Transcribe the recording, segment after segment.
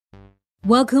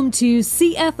Welcome to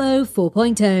CFO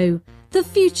 4.0, the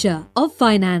future of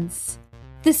finance.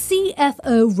 The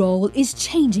CFO role is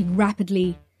changing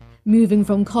rapidly, moving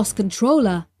from cost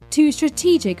controller to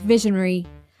strategic visionary.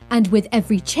 And with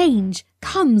every change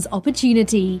comes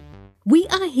opportunity. We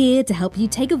are here to help you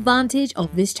take advantage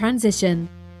of this transition,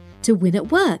 to win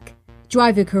at work,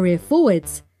 drive your career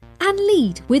forwards, and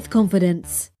lead with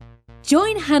confidence.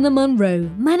 Join Hannah Monroe,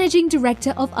 Managing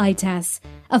Director of ITAS,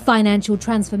 a financial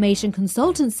transformation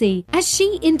consultancy, as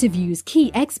she interviews key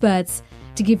experts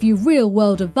to give you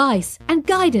real-world advice and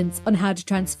guidance on how to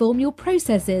transform your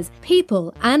processes,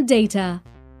 people, and data.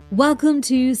 Welcome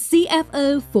to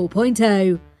CFO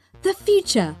 4.0, the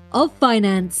future of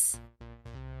finance.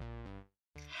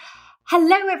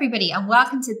 Hello, everybody, and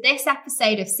welcome to this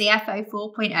episode of CFO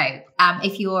 4.0.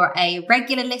 If you're a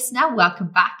regular listener, welcome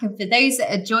back. And for those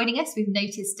that are joining us, we've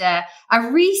noticed a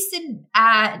recent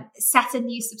set of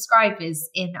new subscribers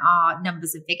in our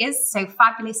numbers and figures. So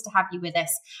fabulous to have you with us.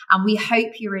 And we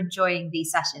hope you're enjoying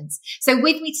these sessions. So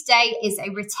with me today is a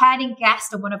returning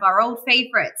guest and one of our old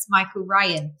favorites, Michael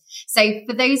Ryan. So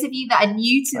for those of you that are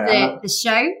new to the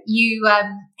show,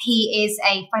 he is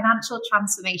a financial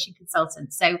transformation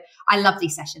consultant. So I love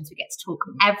these sessions. We get to talk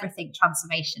everything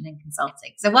transformation and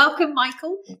consulting. So welcome,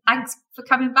 Michael. Thanks for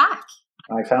coming back.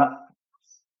 Thanks, Hannah.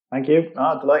 Thank you.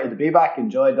 Delighted to be back.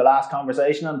 Enjoyed the last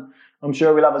conversation, and I'm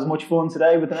sure we'll have as much fun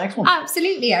today with the next one.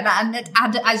 Absolutely. And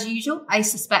as usual, I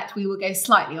suspect we will go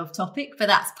slightly off topic, but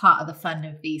that's part of the fun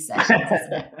of these sessions,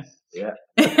 isn't it?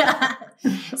 Yeah.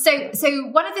 So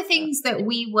one of the things that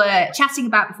we were chatting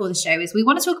about before the show is we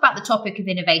want to talk about the topic of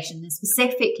innovation, and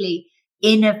specifically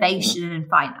innovation in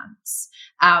finance.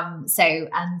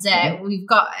 We've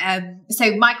got,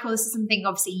 so Michael, this is something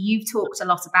obviously you've talked a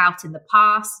lot about in the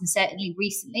past and certainly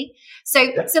recently. So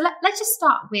let's just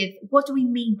start with, what do we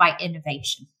mean by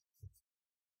innovation?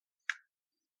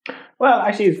 Well,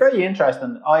 actually, it's very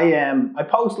interesting. I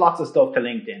post lots of stuff to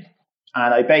LinkedIn,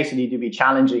 and I basically do be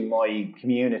challenging my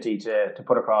community to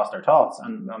put across their thoughts.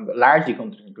 And I'm largely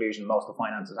come to the conclusion most of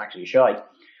finance is actually shite.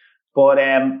 But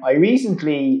I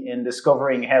recently, in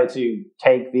discovering how to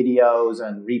take videos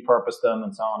and repurpose them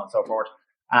and so on and so forth,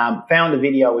 found a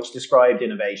video which described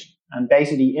innovation. And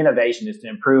basically, innovation is to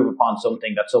improve upon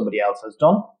something that somebody else has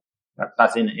done.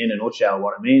 That's in a nutshell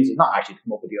what it means. It's not actually to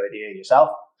come up with the idea yourself.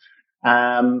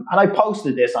 And I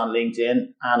posted this on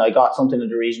LinkedIn, and I got something in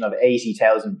the region of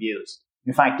 80,000 views.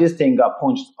 In fact, this thing got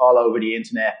punched all over the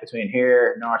internet between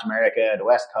here, North America, the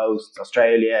West Coast,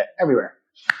 Australia, everywhere.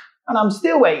 And I'm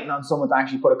still waiting on someone to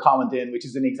actually put a comment in, which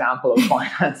is an example of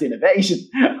finance innovation.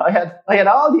 I had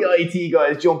all the IT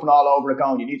guys jumping all over it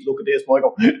going, you need to look at this,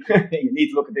 Michael. You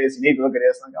need to look at this. You need to look at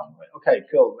this. And I'm going, okay,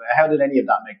 cool. How did any of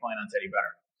that make finance any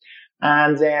better?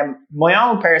 And my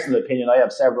own personal opinion, I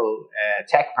have several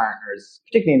tech partners,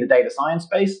 particularly in the data science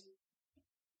space.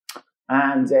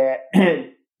 And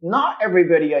not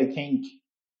everybody, I think,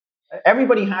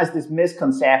 everybody has this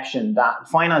misconception that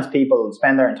finance people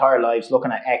spend their entire lives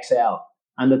looking at Excel.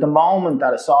 And at the moment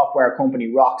that a software company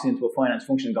rocks into a finance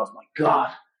function and goes, my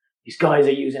God, these guys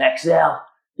are using Excel.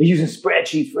 They're using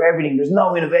spreadsheets for everything. There's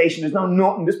no innovation. There's no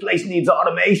nothing. This place needs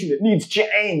automation. It needs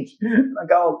change. And I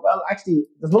go, well, actually,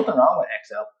 there's nothing wrong with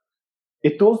Excel.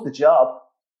 It does the job.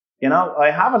 You know,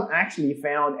 I haven't actually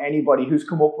found anybody who's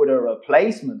come up with a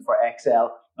replacement for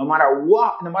Excel. No matter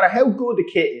what, no matter how good the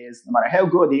kit is, no matter how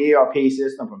good the ERP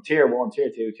system from tier 1,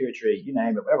 tier 2, tier 3, you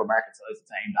name it, whatever market size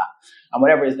it's aimed at, and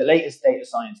whatever is the latest data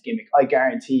science gimmick, I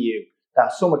guarantee you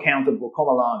that some accountant will come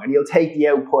along and he'll take the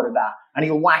output of that and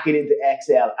he'll whack it into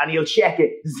Excel and he'll check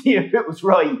it to see if it was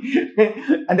right.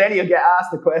 And then he'll get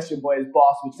asked the question by his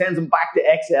boss, which sends him back to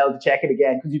Excel to check it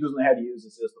again because he doesn't know how to use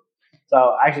the system.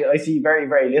 So actually, I see very,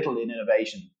 very little in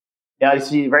innovation. Yeah, I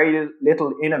see very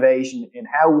little innovation in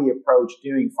how we approach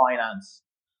doing finance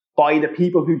by the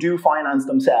people who do finance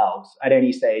themselves at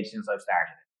any stage since I've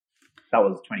started it. That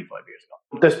was 25 years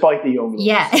ago, despite the young ones.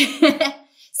 Yeah.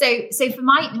 So for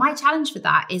my challenge for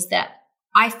that is that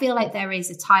I feel like there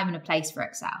is a time and a place for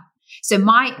Excel. So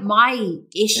my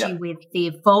issue with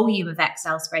the volume of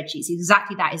Excel spreadsheets is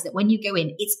exactly that, is that when you go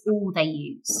in, it's all they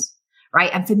use, right?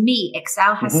 And for me,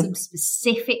 Excel has some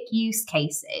specific use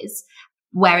cases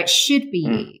where it should be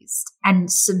used,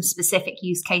 and some specific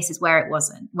use cases where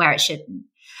it shouldn't.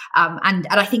 And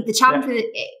I think the challenge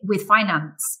with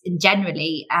finance in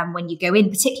generally, when you go in,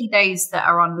 particularly those that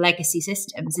are on legacy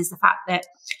systems, is the fact that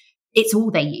it's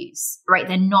all they use, right?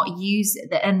 They're not using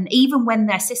it. And even when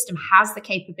their system has the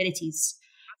capabilities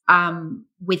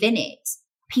within it,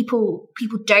 people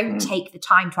don't take the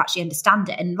time to actually understand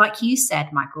it. And like you said,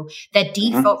 Michael, their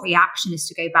default reaction is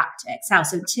to go back to Excel.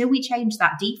 So until we change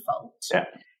that default,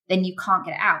 then you can't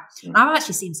get it out. And I've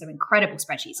actually seen some incredible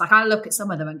spreadsheets. Like I look at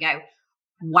some of them and go,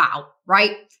 wow,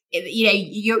 right?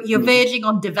 You're verging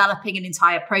on developing an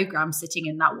entire program sitting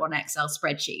in that one Excel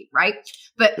spreadsheet, right?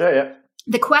 But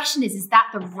the question is that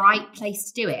the right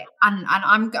place to do it? And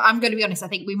I'm going to be honest, I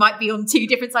think we might be on two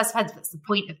different sides of the fence. That's the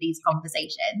point of these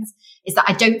conversations, is that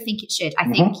I don't think it should.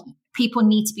 I think people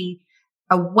need to be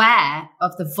aware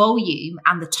of the volume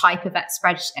and the type of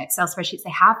Excel spreadsheets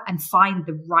they have and find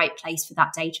the right place for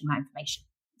that data and that information.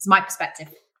 It's my perspective.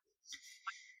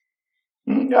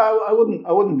 No,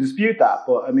 I wouldn't dispute that.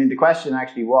 But I mean, the question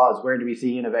actually was, where do we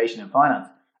see innovation in finance?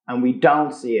 And we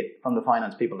don't see it from the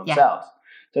finance people themselves.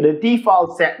 So the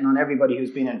default setting on everybody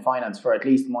who's been in finance for at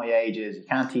least my age is you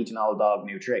can't teach an old dog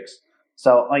new tricks.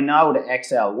 So I know that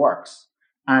Excel works.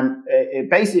 And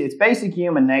it's basic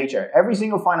human nature. Every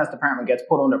single finance department gets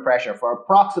put under pressure for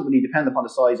approximately, depending upon the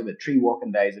size of it, 3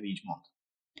 working days of each month.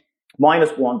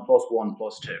 -1, +1,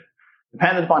 +2.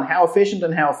 Depending upon how efficient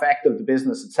and how effective the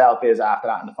business itself is after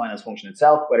that and the finance function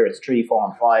itself, whether it's 3, 4,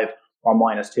 and 5, or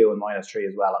 -2 and -3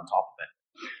 as well on top of it.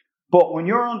 But when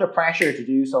you're under pressure to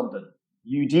do something,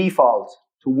 you default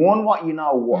to 1, what you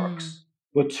know works,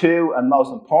 but 2, and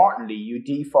most importantly, you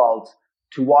default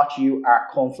to what you are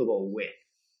comfortable with.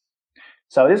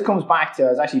 So this comes back to,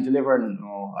 I was actually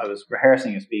I was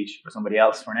rehearsing a speech for somebody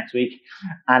else for next week,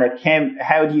 and it came,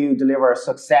 how do you win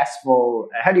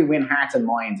hearts and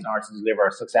minds in order to deliver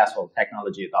a successful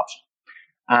technology adoption?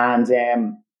 And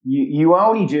you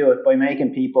only do it by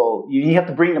making people, you have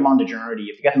to bring them on the journey,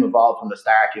 you have to get them involved from the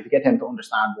start, you have to get them to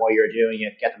understand why you're doing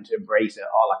it, get them to embrace it,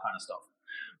 all that kind of stuff.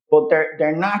 But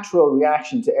their natural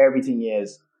reaction to everything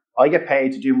is, I get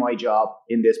paid to do my job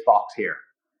in this box here.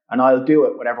 And I'll do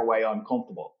it whatever way I'm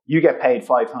comfortable. You get paid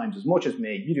 5 times as much as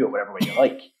me. You do it whatever way you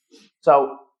like.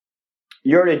 So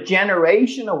you're a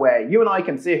generation away. You and I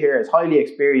can sit here as highly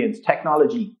experienced,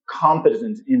 technology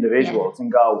competent individuals and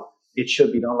go, it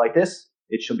should be done like this.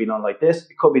 It should be done like this.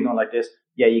 It could be done like this.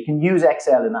 Yeah, you can use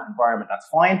Excel in that environment. That's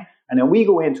fine. And then we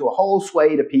go into a whole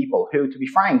swathe of people who, to be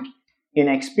frank, in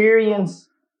experience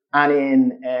and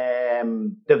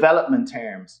in development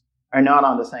terms, are not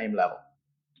on the same level.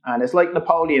 And it's like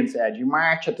Napoleon said, you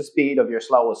march at the speed of your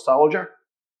slowest soldier.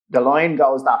 The line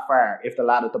goes that far if the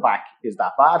lad at the back is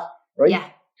that bad, right? Yeah.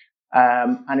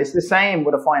 And it's the same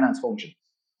with a finance function.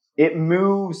 It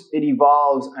moves, it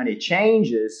evolves, and it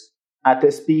changes at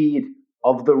the speed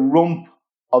of the rump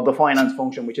of the finance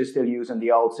function, which is still using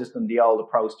the old system, the old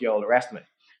approach, the old rest of it.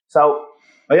 So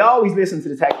I always listen to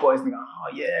the tech boys and go, oh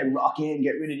yeah, rock in,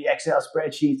 get rid of the Excel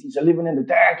spreadsheets. These are living in the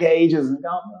dark ages. And go,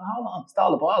 hold on,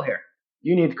 stall the ball here.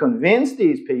 You need to convince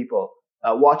these people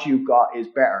that what you've got is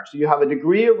better. So you have a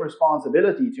degree of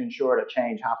responsibility to ensure that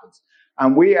change happens.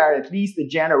 And we are at least a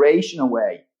generation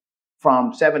away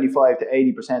from 75 to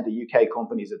 80% of UK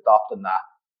companies adopting that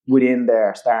within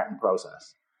their starting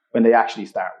process when they actually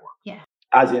start work. Yeah.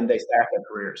 As in they start their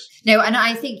careers. No, and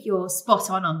I think you're spot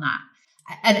on that.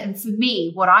 And for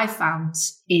me, what I found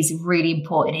is really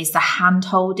important is the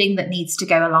hand-holding that needs to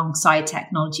go alongside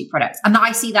technology products. And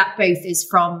I see that both as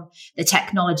from the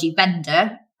technology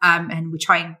vendor, and we're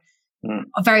trying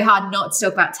very hard not to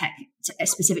talk about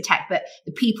specific tech, but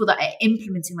the people that are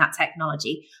implementing that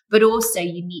technology. But also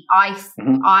you need, I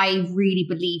really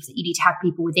believe that you need to have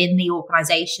people within the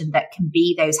organization that can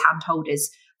be those hand-holders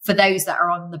for those that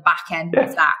are on the back end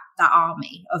of that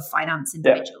army of finance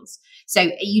individuals. So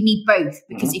you need both,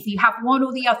 because if you have one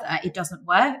or the other, it doesn't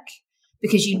work,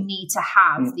 because you need to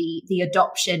have the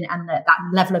adoption and that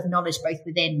level of knowledge both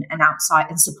within and outside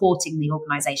and supporting the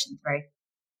organization through.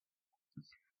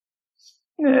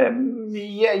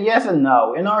 Yes and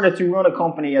no. In order to run a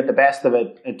company at the best of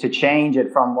it, to change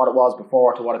it from what it was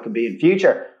before to what it could be in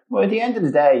future, well, at the end of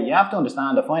the day, you have to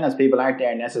understand that finance people aren't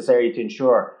there necessarily to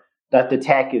ensure that the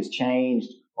tech is changed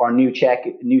or new tech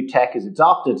is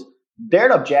adopted. Their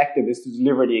objective is to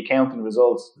deliver the accounting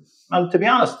results. And to be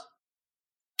honest,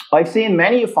 I've seen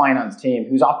many a finance team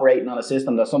who's operating on a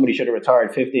system that somebody should have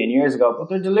retired 15 years ago, but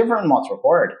they're delivering what's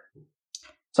required.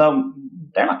 So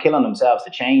they're not killing themselves to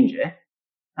change it.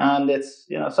 And it's,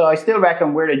 so I still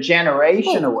reckon we're a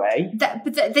generation away.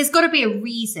 But there's got to be a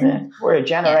reason. Yeah, we're a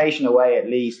generation away at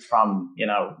least from,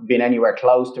 being anywhere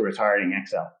close to retiring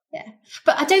Excel. Yeah.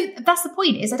 But that's the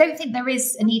point, is I don't think there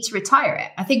is a need to retire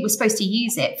it. I think we're supposed to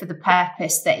use it for the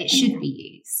purpose that it should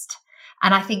be used.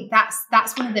 And I think that's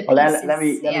one of the pieces. Well,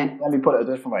 let me put it a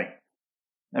different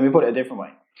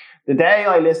way. The day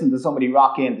I listen to somebody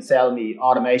rock in to sell me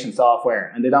automation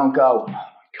software and they don't go, oh my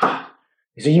God,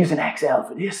 is he using Excel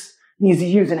for this? Is he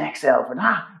using Excel for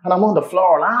that? And I'm on the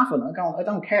floor laughing. I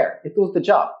don't care. It does the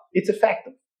job. It's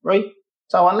effective, right?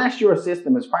 So unless your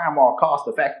system is far more cost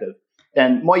effective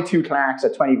than my two clerks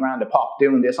at 20 grand a pop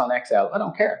doing this on Excel, I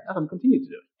don't care. Let them continue to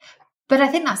do it. But I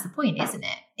think that's the point, isn't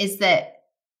it? Is that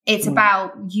it's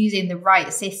about using the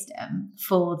right system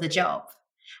for the job.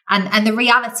 And the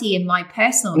reality, in my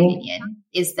personal opinion,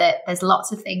 is that there's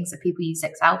lots of things that people use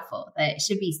Excel for that it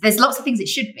should be. There's lots of things it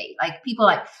should be. Like people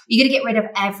like, you're going to get rid of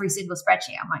every single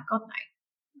spreadsheet. I'm like, God, no.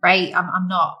 Right? I'm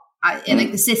not. Like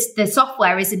the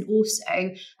software isn't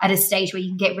also at a stage where you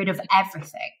can get rid of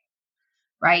everything.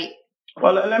 Right?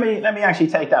 Well, let me actually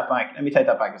take that back. Let me take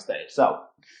that back a stage. So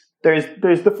there's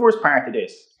the first part of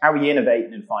this. Are we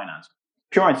innovating in finance?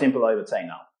 Pure and simple, I would say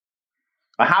no.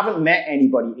 I haven't met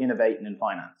anybody innovating in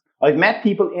finance. I've met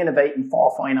people innovating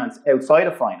for finance outside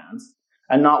of finance,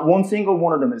 and not one single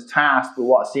one of them is tasked with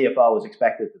what a CFO is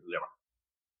expected to deliver.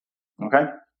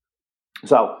 Okay?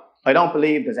 So I don't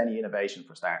believe there's any innovation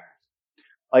for starters.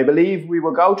 I believe we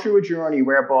will go through a journey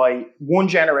whereby one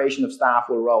generation of staff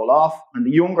will roll off and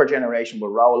the younger generation will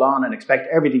roll on and expect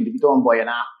everything to be done by an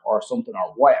app or something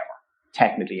or whatever,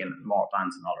 technically and more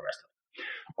advanced and all the rest of it.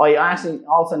 I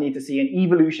also need to see an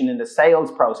evolution in the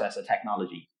sales process of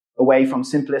technology away from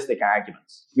simplistic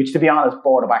arguments, which, to be honest,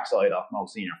 bore the backside off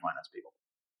most senior finance people.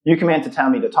 You come in to tell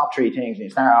me the top three things, and you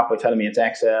start off by telling me it's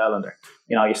Excel, and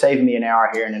you're saving me an hour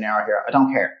here and an hour here. I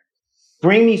don't care.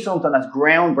 Bring me something that's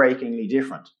groundbreakingly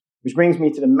different, which brings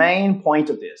me to the main point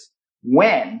of this.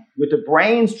 When, with the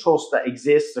brains trust that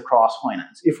exists across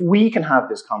finance, if we can have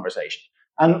this conversation,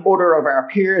 and other of our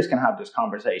peers can have this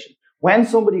conversation, when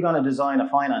somebody going to design a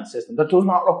finance system that does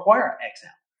not require Excel?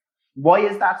 Why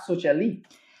is that such a leap?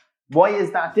 Why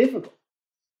is that difficult?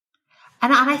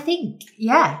 And I think,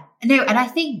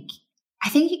 I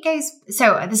think it goes,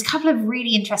 so there's a couple of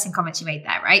really interesting comments you made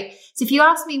there, right? So if you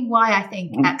ask me why I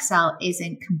think Excel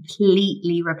isn't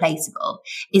completely replaceable,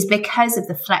 is because of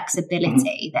the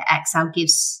flexibility that Excel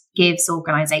gives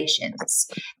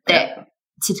organizations that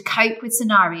to cope with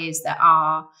scenarios that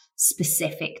are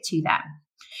specific to them.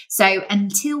 So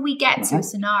until we get to a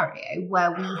scenario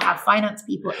where we have finance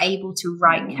people able to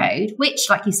write code, which,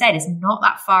 like you said, is not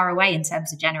that far away in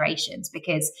terms of generations,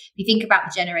 because if you think about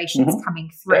the generations coming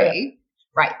through,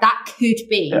 right, that could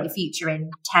be the future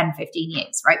in 10, 15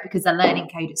 years, right? Because they're learning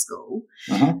code at school.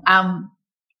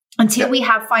 Until we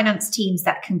have finance teams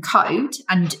that can code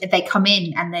and they come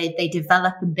in and they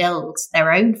develop and build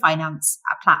their own finance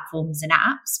platforms and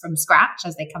apps from scratch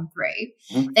as they come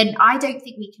through, then I don't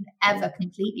think we can ever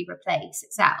completely replace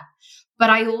Excel. But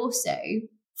I also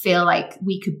feel like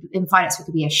we could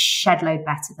be a shed load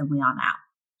better than we are now,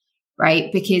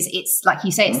 right? Because it's like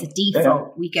you say, it's the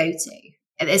default we go to.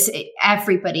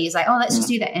 Everybody is like, oh, let's just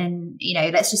do that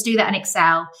let's just do that in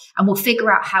Excel and we'll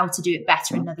figure out how to do it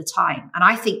better another time. And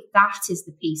I think that is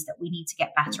the piece that we need to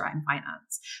get better at in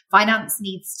finance. Finance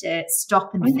needs to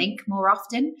stop and think more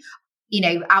often,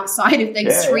 outside of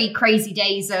those 3 crazy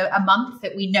days a month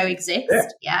that we know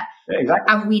exist. Yeah,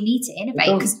 exactly. And we need to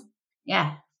innovate because,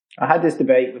 I had this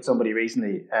debate with somebody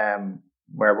recently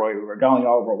where we were going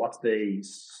over what's the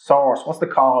source, what's the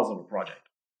cause of a project.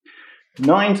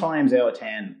 9 times out of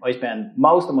 10, I spend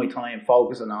most of my time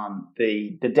focusing on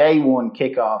the day one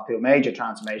kickoff to a major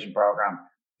transformation program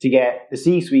to get the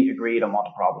C-suite agreed on what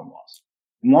the problem was.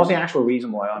 And what's the actual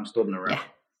reason why I'm stood in a room?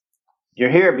 You're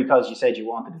here because you said you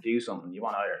wanted to do something. You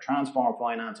want to either transform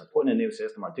finance or put in a new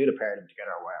system or do the pair of them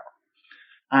together or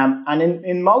whatever. And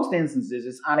in most instances,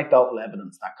 it's anecdotal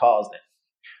evidence that caused it.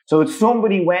 So if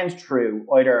somebody went through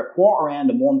either a quarter end,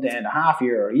 a month end, a half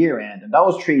year, or a year end, and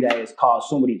those 3 days caused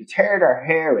somebody to tear their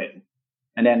hair in,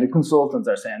 and then the consultants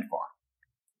are sent for.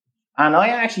 And I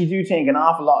actually do think an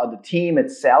awful lot of the team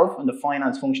itself and the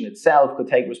finance function itself could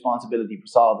take responsibility for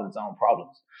solving its own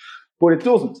problems. But it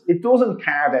doesn't. It doesn't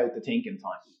carve out the thinking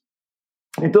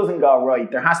time. It doesn't go,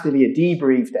 right, there has to be a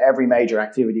debrief to every major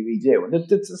activity we do. And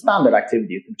it's a standard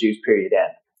activity at the produce period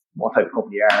end. What type of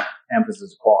company you are,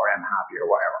 emphasis, quarter end, half year,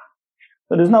 whatever.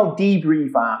 So there's no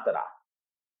debrief after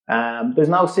that. There's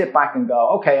no sit back and go,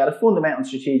 okay, at a fundamental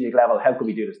strategic level, how could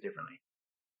we do this differently?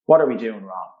 What are we doing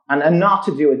wrong? And not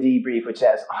to do a debrief which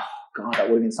says, oh, God, that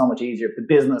would have been so much easier if the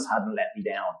business hadn't let me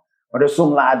down. Or there's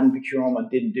some lad in procurement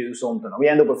didn't do something. Or we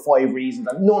end up with 5 reasons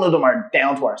and none of them are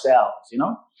down to ourselves,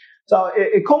 So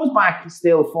it comes back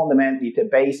still fundamentally to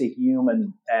basic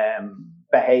human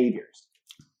behaviors.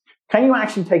 Can you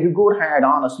actually take a good, hard,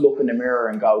 honest look in the mirror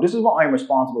and go, this is what I'm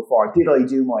responsible for. Did I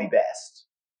do my best?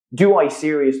 Do I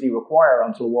seriously require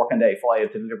until working day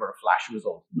 5 to deliver a flash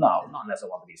result? No, not unless I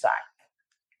want to be sacked.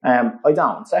 I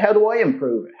don't. So how do I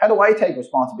improve it? How do I take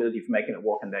responsibility for making it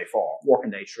working day 4,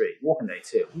 working day 3, working day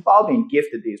 2? We've all been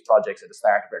gifted these projects at the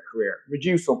start of our career.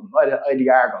 Reduce something, like the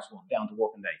Argos one, down to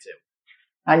working day 2.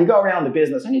 And you go around the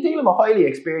business and you're dealing with highly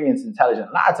experienced,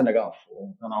 intelligent lads, and they go,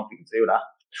 oh, I don't know if we can do that.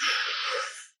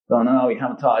 Don't know, you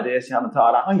haven't thought of this, you haven't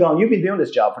thought of that. I'm going, you've been doing this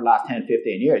job for the last 10,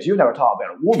 15 years. You've never thought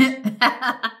about it once.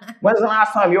 When's the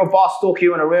last time your boss stuck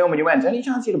you in a room and you went, any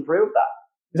chance you'd improve that?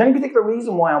 Is there any particular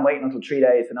reason why I'm waiting until 3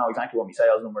 days to know exactly what my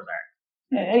sales numbers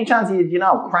are? Any chance you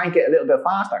crank it a little bit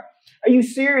faster? Are you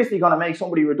seriously going to make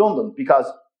somebody redundant because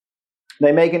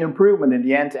they make an improvement in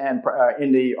the end-to-end,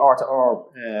 in the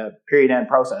R-to-R period-end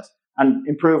process and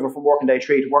improve it from working day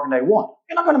 3 to working day 1?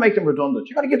 You're not going to make them redundant.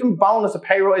 You're going to give them a bonus, a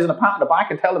pay rise, and a pat on the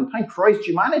back and tell them, thank Christ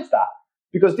you managed that,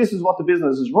 because this is what the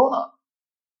business is run on.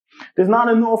 There's not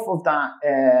enough of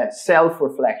that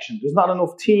self-reflection. There's not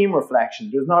enough team reflection.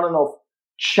 There's not enough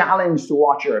challenge to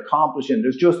what you're accomplishing.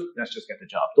 There's just, let's just get the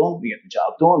job done. We get the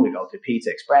job done. We go to Pizza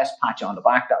Express, pat you on the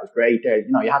back. That was great. There,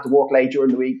 you had to work late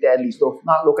during the week, deadly stuff.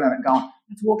 Not looking at it and going,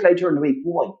 you have to work late during the week.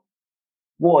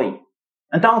 Why?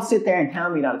 And don't sit there and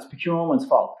tell me that it's procurement's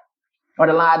fault. Or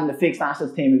the lad in the fixed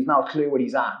assets team who's no clue what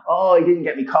he's at. Oh, he didn't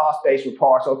get me cost-based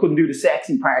report, so I couldn't do the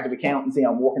sexy part of accountancy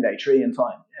on working day 3 in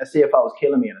time. The CFO was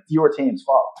killing me and it's your team's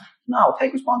fault. No,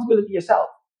 take responsibility yourself.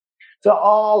 So it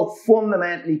all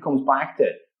fundamentally comes back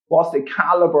to what's the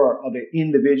caliber of an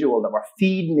individual that we're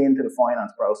feeding into the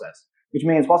finance process, which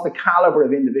means what's the caliber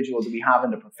of individuals that we have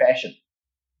in the profession.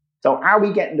 So are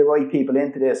we getting the right people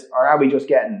into this, or are we just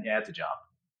getting, it's a job?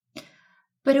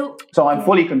 So I'm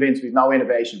fully convinced we've no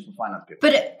innovation from finance people.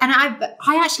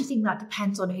 I actually think that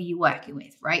depends on who you're working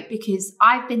with, right? Because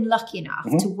I've been lucky enough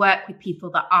to work with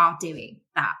people that are doing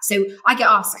that. So I get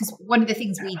asked, because one of the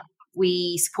things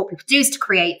we support people to do is to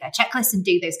create their checklists and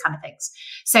do those kind of things.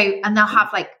 So, and they'll have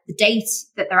like the date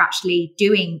that they're actually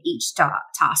doing each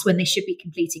task, when they should be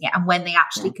completing it and when they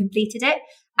actually completed it.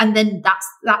 And then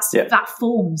that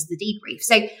forms the debrief.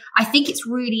 So I think it's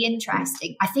really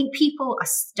interesting. I think people are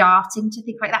starting to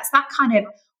think like that's that kind of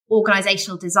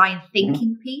organizational design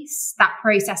thinking piece, that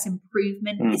process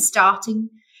improvement is starting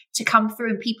to come through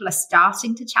and people are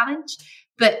starting to challenge.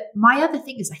 But my other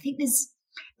thing is, I think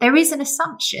there is an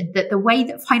assumption that the way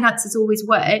that finance has always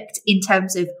worked in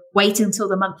terms of waiting until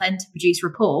the month end to produce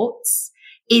reports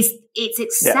is it's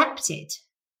accepted. Yeah.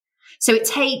 So it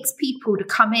takes people to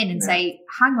come in and say,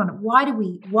 hang on, why are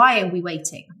we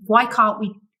waiting? Why can't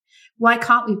we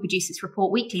produce this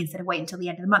report weekly instead of waiting until the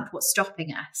end of the month? What's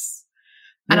stopping us?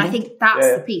 And I think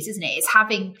that's the piece, isn't it? It's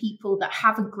having people that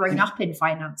haven't grown up in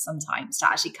finance sometimes to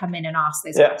actually come in and ask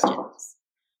those questions.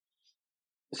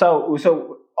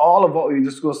 So all of what we've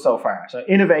discussed so far, so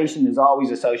innovation is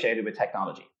always associated with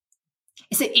technology.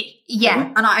 So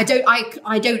and I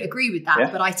don't agree with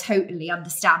that, but I totally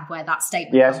understand where that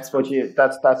statement comes from.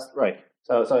 That's right.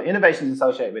 So innovation is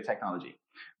associated with technology.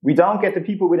 We don't get the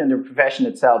people within the profession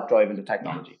itself driving the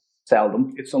technology.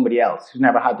 Seldom. It's somebody else who's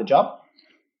never had the job.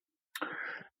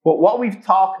 But what we've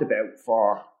talked about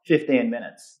for 15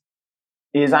 minutes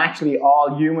is actually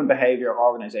all human behavior,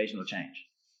 organizational change.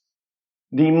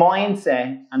 The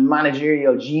mindset and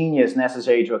managerial genius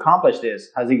necessary to accomplish this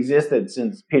has existed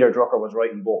since Peter Drucker was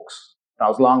writing books. That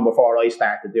was long before I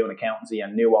started doing accountancy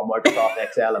and knew what Microsoft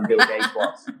Excel and Bill Gates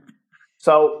was.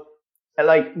 So,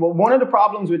 one of the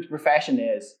problems with the profession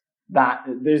is that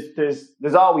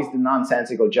there's always the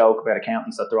nonsensical joke about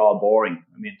accountants that they're all boring.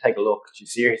 I mean, take a look. Do you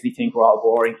seriously think we're all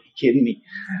boring? Are you kidding me?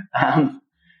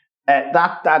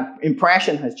 That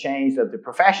impression has changed of the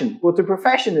profession, but the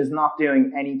profession is not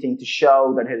doing anything to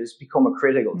show that it has become a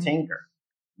critical thinker.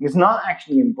 It's not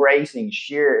actually embracing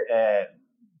sheer,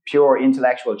 pure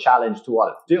intellectual challenge to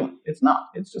what it's doing. It's not.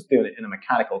 It's just doing it in a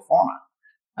mechanical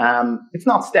format. It's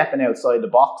not stepping outside the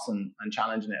box and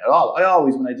challenging it at all. I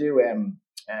always, when I do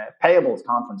payables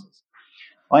conferences,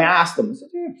 I ask them,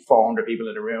 400 people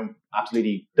in the room,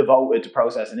 absolutely devoted to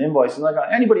processing invoices. I go,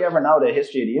 anybody ever know the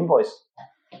history of the invoice?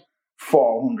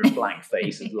 400 blank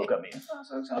faces look at me.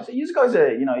 So you guys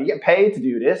are, you get paid to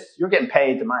do this. You're getting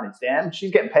paid to manage them.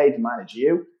 She's getting paid to manage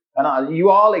you. And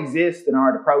you all exist in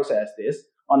order to process this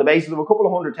on the basis of a couple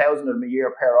of 100,000 of them a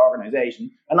year per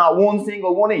organization. And not one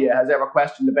single one of you has ever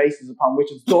questioned the basis upon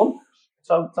which it's done.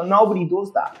 So nobody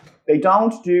does that. They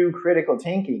don't do critical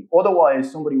thinking.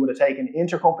 Otherwise, somebody would have taken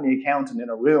intercompany accounting in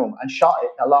a room and shot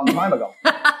it a long time ago.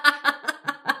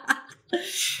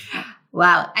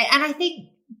 Wow. And I think,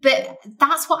 but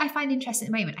that's what I find interesting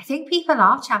at the moment. I think people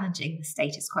are challenging the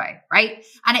status quo, right?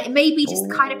 And it may be just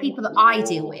the kind of people that I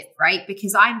deal with, right?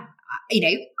 Because I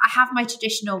have my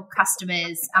traditional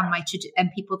customers and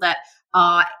people that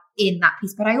are in that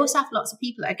piece, but I also have lots of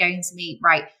people that are going to me,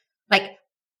 right? Like,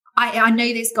 I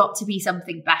know there's got to be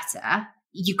something better.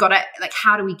 You've got to,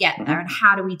 how do we get there and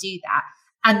how do we do that?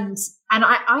 And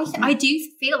I do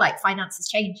feel like finance is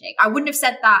changing. I wouldn't have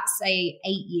said that, say, 8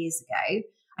 years ago.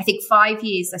 I think 5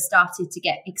 years I started to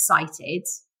get excited,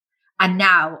 and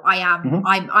now I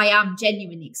am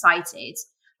genuinely excited.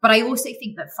 But I also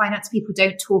think that finance people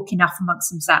don't talk enough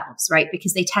amongst themselves, right?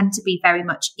 Because they tend to be very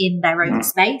much in their own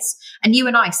space. And you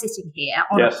and I sitting here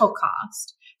on a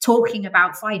podcast talking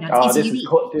about finance is unique.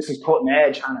 This is cutting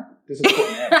edge, Hannah. This is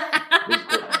cutting edge.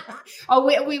 Oh,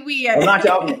 we I'm not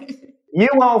joking. You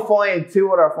won't find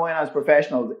two other finance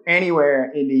professionals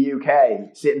anywhere in the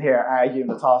UK sitting here arguing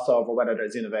the toss over whether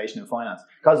there's innovation in finance.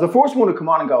 Because the first one to come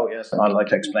on and go, yes, I'd like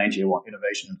to explain to you what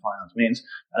innovation in finance means.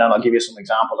 And then I'll give you some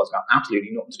example that's got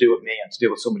absolutely nothing to do with me and to do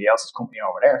with somebody else's company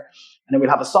over there. And then we'll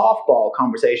have a softball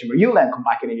conversation where you'll then come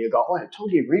back in and you'll go, oh, I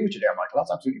totally agree with you there, Michael.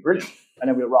 That's absolutely brilliant. And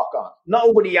then we'll rock on.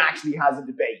 Nobody actually has a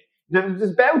debate.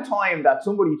 There's about time that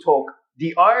somebody took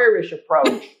the Irish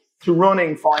approach to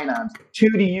running finance to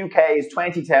the UK's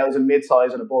 20,000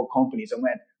 mid-sized and above companies and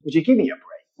went, would you give me a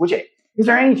break? Would you? Is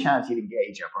there any chance you'd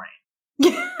engage your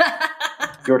brain?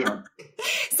 Your turn.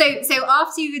 So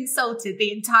after you've insulted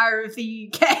the entire of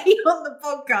the UK on the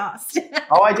podcast.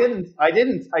 Oh, I didn't.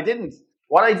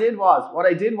 What I did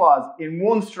was in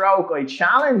one stroke, I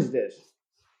challenged it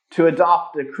to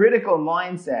adopt the critical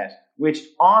mindset, which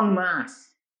en masse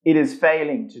it is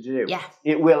failing to do. Yeah.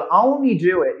 It will only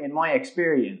do it, in my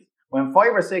experience, when 5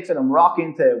 or 6 of them rock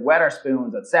into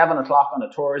Wetherspoons at 7 o'clock on a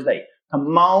Thursday to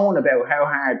moan about how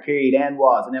hard period end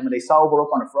was, and then when they sober up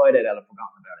on a Friday, they'll have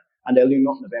forgotten about it, and they'll do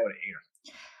nothing about it either.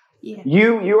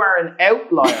 Yeah. You are an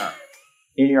outlier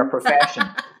in your profession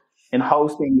in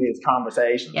hosting these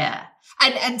conversations. Yeah.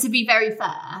 And to be very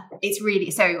fair, it's really,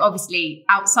 so obviously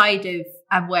outside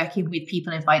of working with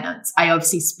people in finance, I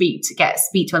obviously speak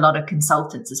to a lot of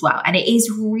consultants as well. And it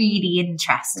is really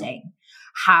interesting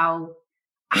how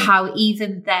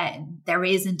even then there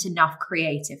isn't enough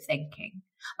creative thinking.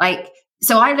 Like,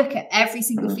 so I look at every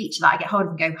single feature that I get hold of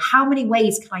and go, how many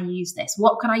ways can I use this?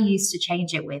 What can I use to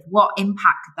change it with? What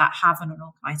impact could that have on an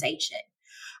organization?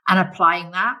 And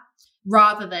applying that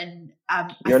rather than...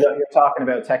 You're talking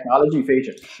about technology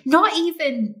features. Not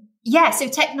even, so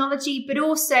technology, but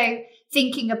also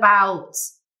thinking about...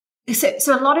 So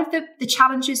a lot of the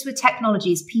challenges with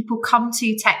technology is people come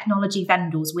to technology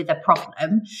vendors with a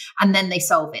problem and then they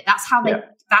solve it. That's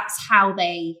how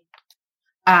they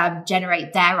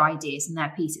generate their ideas and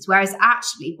their pieces. Whereas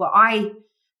actually what I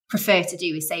prefer to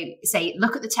do is say,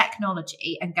 look at the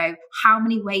technology and go, how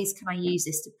many ways can I use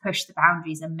this to push the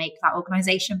boundaries and make that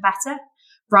organization better,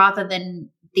 rather than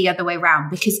the other way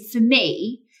around? Because for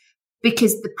me,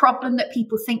 the problem that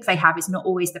people think they have is not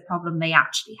always the problem they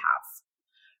actually have.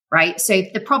 Right. So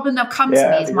the problem they'll come to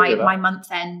me is my month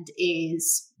end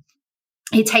is,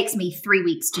 it takes me 3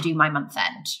 weeks to do my month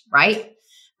end. Right.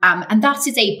 And that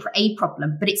is a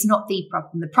problem, but it's not the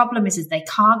problem. The problem is they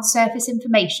can't surface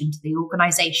information to the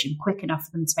organization quick enough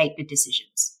for them to make good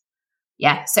decisions.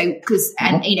 Yeah. So because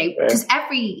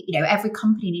every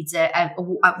company needs at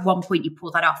one point you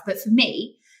pull that off. But for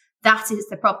me, that is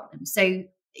the problem. So,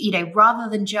 rather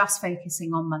than just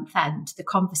focusing on month end, the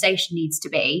conversation needs to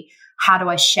be, how do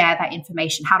I share that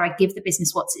information? How do I give the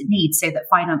business what it needs so that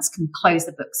finance can close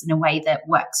the books in a way that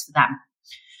works for them,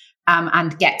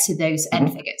 and get to those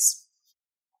end figures?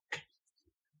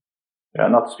 Yeah,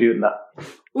 I'm not disputing that.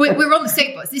 We're on the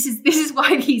soapbox. This is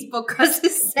why these podcasts are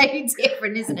so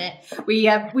different, isn't it? We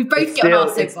both get on our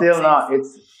soapboxes. It's still not.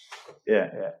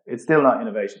 It's still not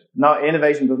innovation. No,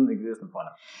 innovation doesn't exist in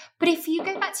finance. But if you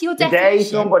go back to your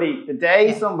definition, the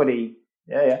day somebody,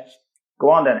 go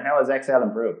on then. How has Excel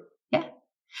improved? Yeah.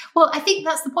 Well, I think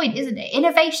that's the point, isn't it?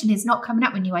 Innovation is not coming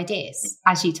up with new ideas,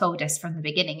 as you told us from the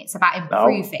beginning. It's about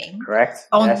improving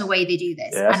on the way they do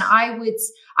this. Yes. And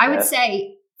I would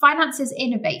say finance is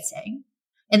innovating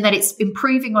in that it's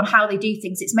improving on how they do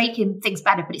things. It's making things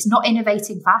better, but it's not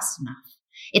innovating fast enough.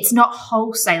 It's not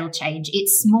wholesale change.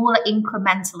 It's smaller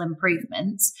incremental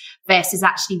improvements versus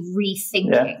actually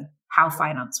rethinking how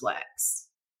finance works.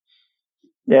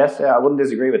 Yes, I wouldn't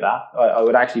disagree with that. I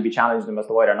would actually be challenging them as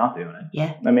to why they're not doing it.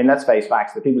 Yeah. I mean, let's face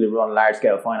facts. The people who run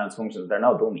large-scale finance functions, they're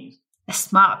no dummies. They're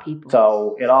smart people.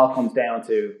 So it all comes down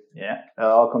to,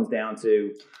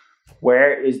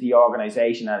 where is the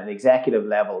organization at an executive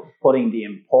level putting the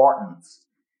importance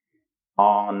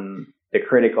on the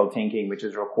critical thinking which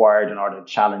is required in order to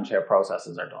challenge how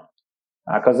processes are done.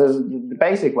 Because the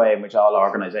basic way in which all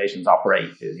organizations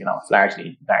operate is, it's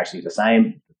largely the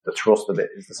same. The thrust of it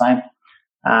is the same.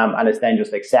 And it's then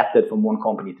just accepted from one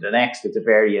company to the next. It's a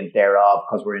variant thereof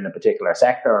because we're in a particular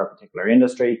sector or a particular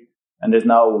industry, and there's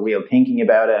no real thinking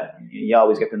about it. You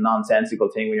always get the nonsensical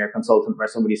thing when you're a consultant where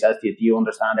somebody says to you, do you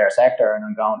understand our sector? And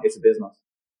I'm going, it's a business.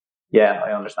 Yeah,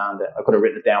 I understand it. I could have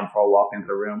written it down before I walked into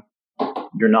the room.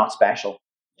 You're not special.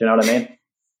 Do you know what I mean?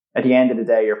 At the end of the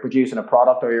day, you're producing a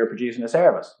product or you're producing a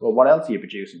service. Well, what else are you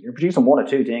producing? You're producing one or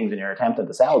two things and you're attempting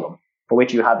to sell them, for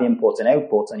which you have inputs and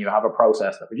outputs and you have a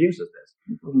process that produces this.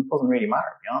 It doesn't really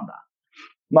matter beyond that.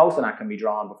 Most of that can be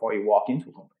drawn before you walk into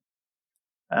a company.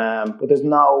 But there's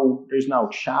no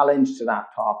challenge to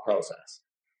that thought process.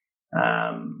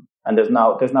 And there's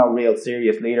no real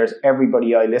serious leaders.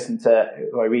 Everybody I listen to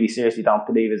who I really seriously don't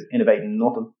believe is innovating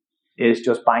nothing is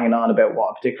just banging on about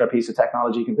what a particular piece of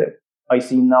technology can do. I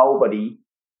see nobody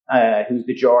who's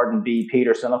the Jordan B.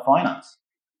 Peterson of finance.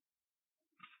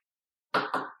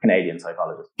 Canadian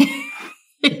psychologist.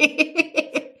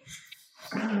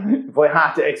 If I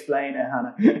had to explain it,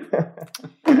 Hannah.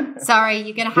 Sorry,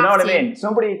 you're going to have to. You know what I mean?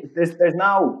 Somebody, there's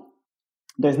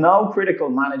no critical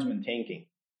management thinking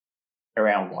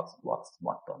around what's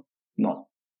done. No.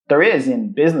 There is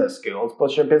in business schools,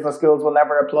 but your business schools will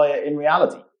never apply it in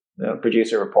reality. They'll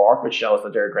produce a report which shows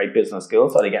that they're a great business school,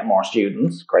 so they get more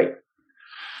students. Great.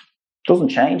 Doesn't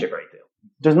change a great deal.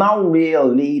 There's no real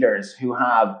leaders who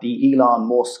have the Elon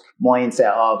Musk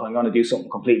mindset of, I'm going to do something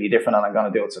completely different and I'm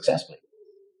going to do it successfully.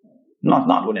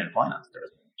 Not within finance.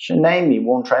 Should name me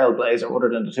one trailblazer other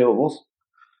than the two of us.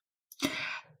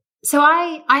 So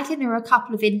I think there are a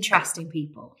couple of interesting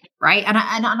people, right? And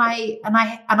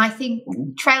I think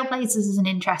trailblazers is an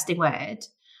interesting word,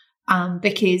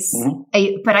 because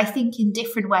but I think in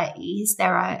different ways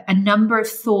there are a number of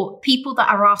people that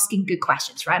are asking good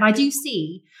questions, right? And I do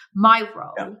see my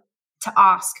role to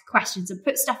ask questions and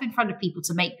put stuff in front of people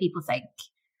to make people think.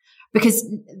 Because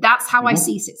that's how I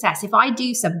see success. If I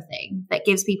do something that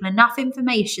gives people enough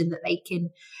information that they can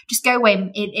just go away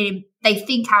and they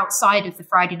think outside of the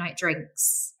Friday night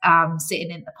drinks,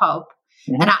 sitting in the pub,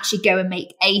 and actually go and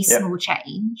make a small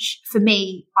change, for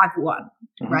me, I've won,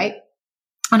 right?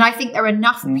 And I think there are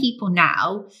enough people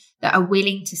now that are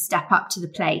willing to step up to the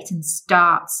plate and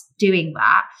start doing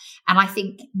that. And I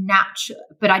think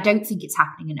but I don't think it's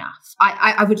happening enough.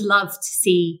 I would love to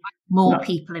see more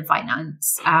people in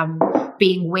finance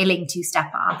being willing to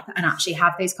step up and actually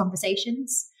have those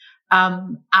conversations.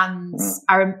 And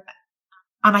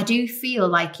I do feel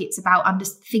like it's about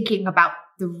thinking about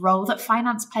the role that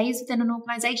finance plays within an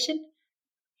organization,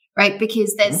 right?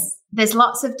 Because there's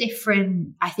lots of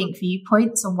different, I think,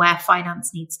 viewpoints on where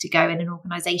finance needs to go in an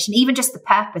organization, even just the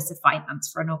purpose of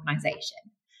finance for an organization.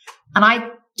 And I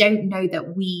don't know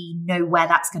that we know where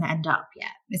that's going to end up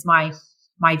yet, is my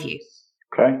view.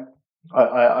 Okay.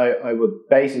 I would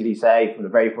basically say from the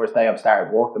very first day I've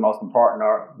started work, the most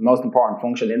important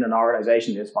function in an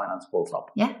organization is finance, full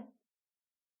stop. Yeah.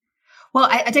 Well,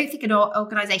 I don't think an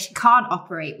organization can't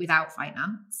operate without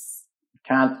finance.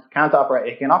 Can't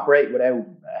operate. It can operate without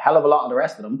a hell of a lot of the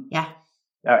rest of them. Yeah.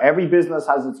 Now, every business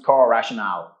has its core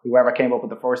rationale. Whoever came up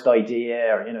with the first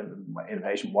idea or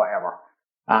innovation, whatever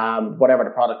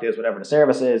the product is, whatever the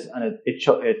service is, and it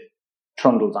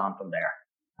trundles on from there.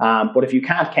 But if you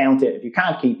can't count it, if you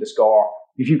can't keep the score,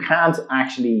 if you can't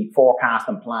actually forecast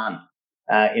and plan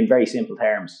in very simple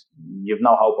terms, you have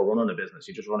no hope of running a business.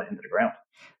 You just run it into the ground.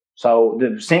 So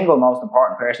the single most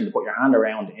important person to put your hand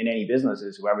around in any business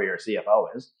is whoever your CFO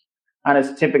is. And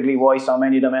it's typically why so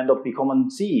many of them end up becoming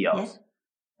CEOs,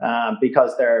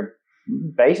 because they're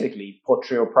basically put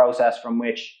through a process from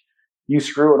which you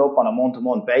screw it up on a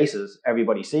month-to-month basis,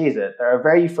 everybody sees it. There are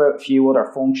very few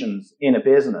other functions in a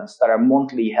business that are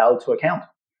monthly held to account.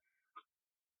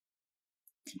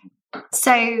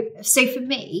 So for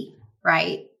me,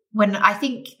 right, when I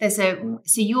think that's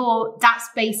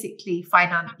basically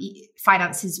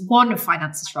finance's one of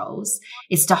finance's roles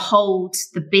is to hold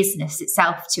the business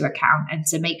itself to account and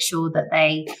to make sure that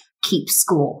they keep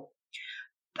score.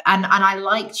 And I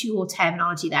liked your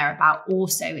terminology there about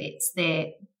also it's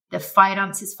the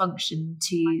finance's function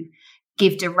to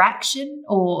give direction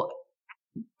or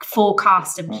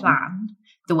forecast and plan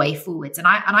the way forwards. And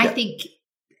I think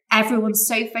everyone's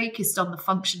so focused on the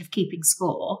function of keeping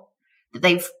score that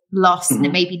they've lost and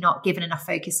maybe not given enough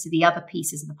focus to the other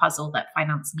pieces of the puzzle that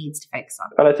finance needs to focus on.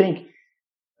 But I think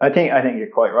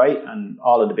you're quite right. And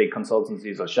all of the big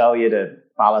consultancies will show you the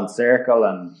balance circle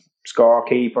and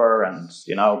scorekeeper and,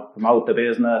 promote the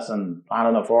business and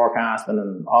planning and forecasting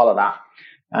and all of that.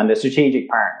 And the strategic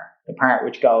partner, the part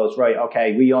which goes, right,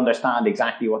 okay, we understand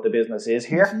exactly what the business is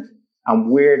here. And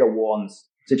we're the ones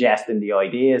suggesting the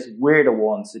ideas. We're the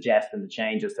ones suggesting the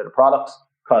changes to the products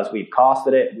because we've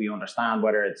costed it. We understand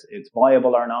whether it's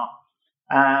viable or not.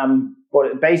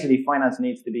 But basically, finance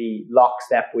needs to be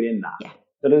lockstep within that. Yeah.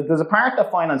 So there's a part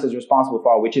that finance is responsible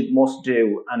for, which it must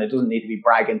do, and it doesn't need to be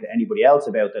bragging to anybody else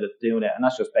about that it's doing it. And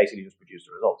that's just basically produce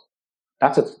the results.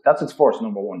 That's its first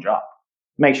number one job.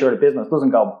 Make sure the business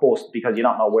doesn't go bust because you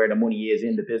don't know where the money is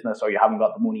in the business or you haven't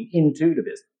got the money into the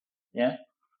business. Yeah.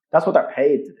 That's what they're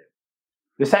paid to do.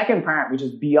 The second part, which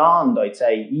is beyond, I'd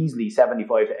say, easily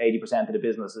 75 to 80% of the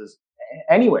businesses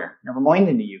anywhere, never mind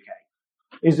in the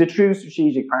UK, is the true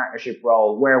strategic partnership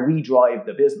role where we drive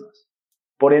the business.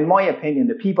 But in my opinion,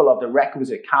 the people of the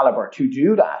requisite caliber to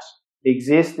do that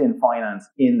exist in finance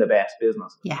in the best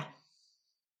businesses. Yeah.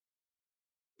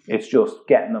 It's just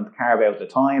getting them to carve out the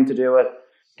time to do it,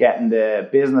 getting the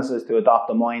businesses to adopt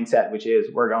the mindset, which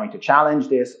is we're going to challenge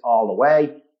this all the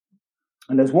way.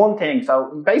 And there's one thing.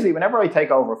 So basically, whenever I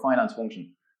take over a finance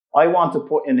function, I want to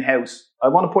put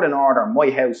in order my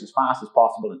house as fast as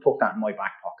possible and tuck that in my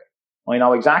back pocket. I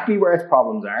know exactly where its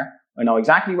problems are. I know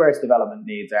exactly where its development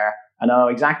needs are. And I know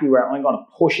exactly where I'm going to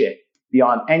push it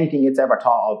beyond anything it's ever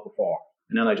thought of before.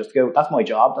 And then I just go, that's my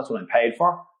job. That's what I'm paid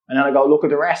for. And then I go look at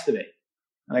the rest of it.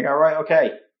 And I go, right,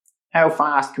 okay, how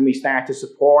fast can we start to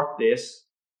support this,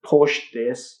 push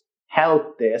this,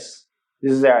 help this?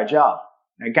 This is our job.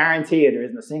 I guarantee you there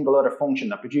isn't a single other function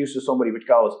that produces somebody which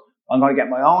goes, I'm going to get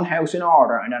my own house in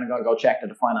order and then I'm going to go check that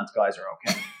the finance guys are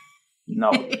okay.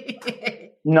 No.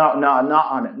 No,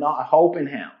 not on it. Not a hope in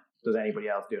hell does anybody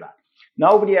else do that.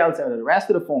 Nobody else out of the rest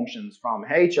of the functions from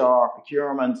HR,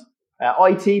 procurement,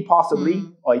 IT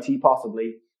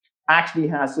possibly, actually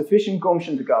has sufficient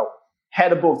gumption to go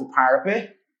head above the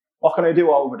parapet. What can I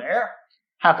do over there?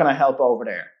 How can I help over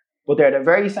there? But they're the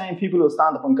very same people who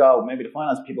stand up and go, maybe the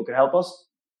finance people could help us,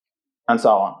 and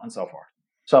so on and so forth.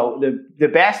 So the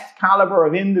best caliber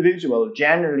of individual,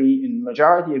 generally in the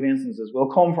majority of instances,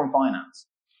 will come from finance.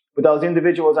 But those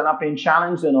individuals are not being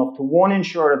challenged enough to, one,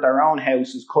 ensure that their own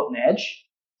house is cutting edge,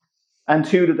 and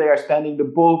two, that they are spending the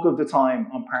bulk of the time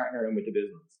on partnering with the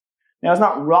business. Now, it's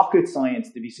not rocket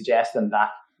science to be suggesting that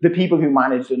the people who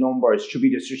manage the numbers should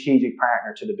be the strategic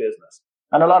partner to the business.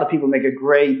 And a lot of people make a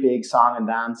great big song and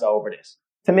dance over this.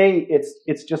 To me,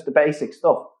 it's just the basic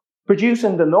stuff.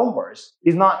 Producing the numbers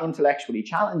is not intellectually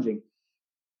challenging.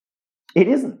 It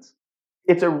isn't.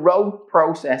 It's a rote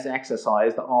process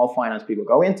exercise that all finance people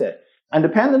go into. And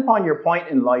depending upon your point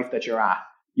in life that you're at,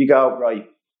 you go, right,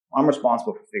 I'm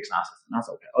responsible for fixed assets. And that's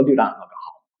okay. I'll do that and I'll go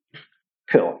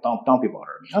home. Cool. Don't be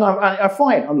bothered. And I'm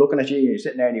fine. I'm looking at you and you're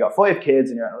sitting there and you got 5 kids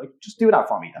and you're like, just do that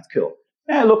for me. That's cool.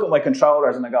 And I look at my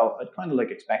controllers and I go, I'd kind of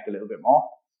like expect a little bit more.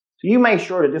 So you make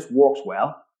sure that this works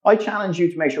well. I challenge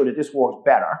you to make sure that this works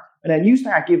better. And then you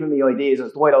start giving me ideas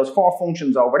as to why those 4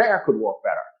 functions over there could work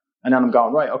better. And then I'm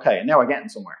going, right, okay, and now we're getting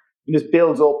somewhere. And this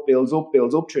builds up through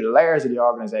the layers of the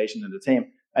organization and the team.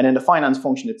 And then the finance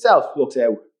function itself looks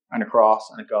out and across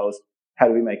and it goes, how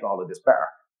do we make all of this better?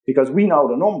 Because we know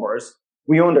the numbers.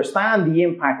 We understand the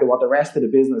impact of what the rest of the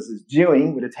business is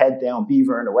doing with its head down,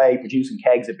 beavering away, producing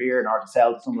kegs of beer in order to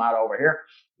sell to some lad over here.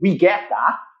 We get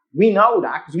that. We know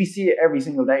that because we see it every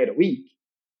single day of the week.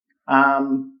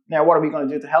 Now, what are we going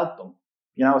to do to help them?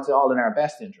 You know, it's all in our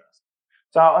best interest.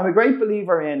 So I'm a great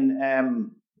believer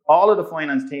in all of the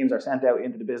finance teams are sent out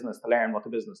into the business to learn what the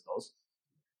business does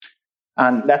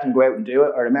and let them go out and do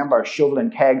it. I remember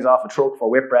shoveling kegs off a truck for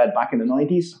Whitbread back in the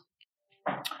 90s.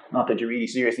 Not that you really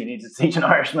seriously need to teach an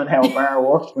Irishman how a bar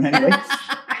works, but anyway.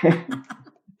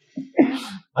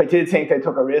 I did think they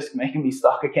took a risk making me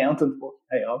stock accountant, but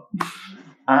hey,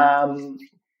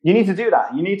 you need to do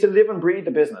that. You need to live and breathe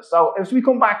the business. So if we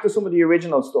come back to some of the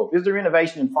original stuff, is there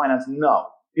innovation in finance? No.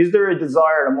 Is there a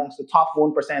desire amongst the top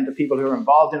 1% of people who are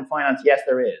involved in finance? Yes,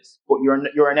 there is. But you're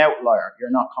an outlier. You're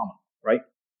not common, right?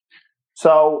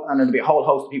 So, and there'll be a whole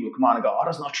host of people who come on and go, oh,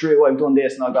 that's not true. I've done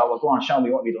this. And I'll go, well, go on, show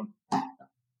me what you've done.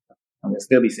 I'm going to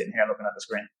still be sitting here looking at the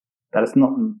screen. That is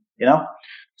nothing, you know?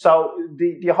 So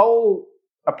the whole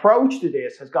approach to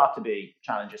this has got to be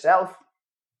challenge yourself,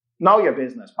 know your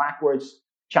business backwards,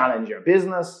 challenge your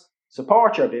business,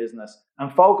 support your business,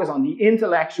 and focus on the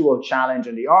intellectual challenge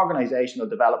and the organizational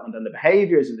development and the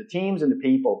behaviors of the teams and the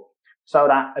people so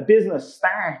that a business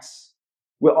starts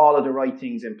with all of the right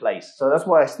things in place. So that's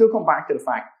why I still come back to the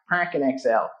fact, Park and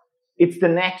Excel, it's the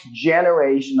next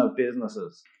generation of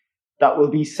businesses that will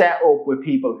be set up with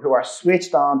people who are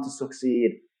switched on to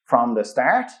succeed from the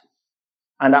start.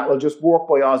 And that will just work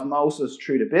by osmosis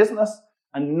through the business.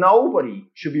 And nobody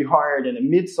should be hired in a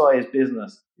mid-sized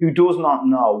business who does not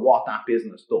know what that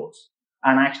business does.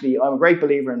 And actually, I'm a great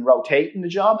believer in rotating the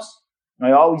jobs. And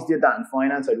I always did that in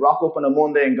finance. I'd rock up on a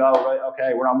Monday and go, right,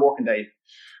 okay, we're on working day,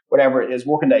 whatever it is,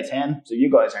 working day 10. So you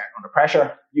guys aren't under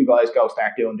pressure. You guys go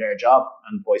start doing their job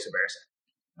and vice versa.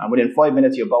 And within 5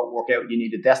 minutes, you'll both work out you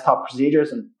need the desktop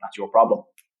procedures and that's your problem.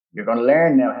 You're going to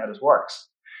learn now how this works.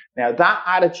 Now, that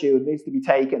attitude needs to be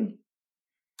taken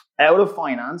out of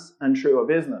finance and through a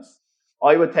business.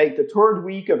 I would take the third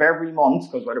week of every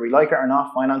month, because whether we like it or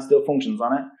not, finance still functions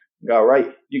on it, and go,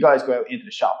 right, you guys go out into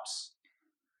the shops.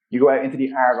 You go out into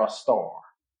the Argos store.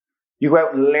 You go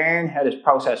out and learn how this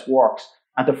process works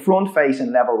at the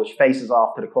front-facing level, which faces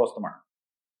off to the customer.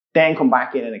 Then come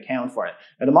back in and account for it.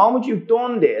 At the moment you've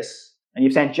done this, and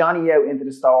you've sent Johnny out into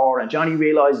the store, and Johnny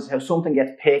realizes how something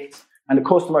gets picked, and the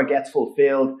customer gets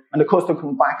fulfilled, and the customer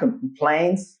comes back and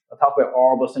complains. I'll talk about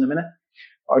Orbis in a minute.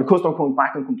 Or the customer comes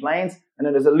back and complains, and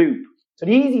then there's a loop. So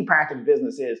the easy part of the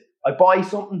business is, I buy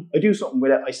something, I do something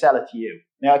with it, I sell it to you.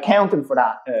 Now, accounting for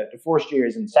that, the first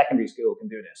years in secondary school can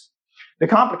do this. The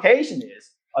complication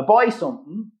is, I buy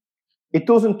something, it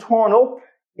doesn't turn up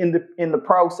in the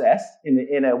process,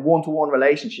 in a one-to-one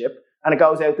relationship, and it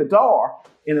goes out the door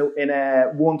in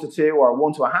a 1-to-2 or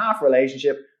 1-to-1.5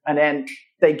 relationship, and then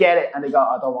they get it and they go,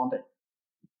 I don't want it.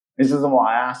 This isn't what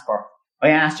I asked for. I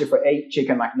asked you for 8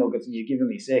 chicken McNuggets and you've given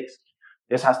me 6.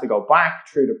 This has to go back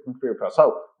through the process.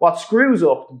 So what screws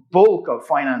up the bulk of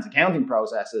finance accounting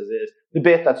processes is the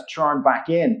bit that's churned back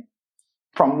in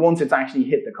from once it's actually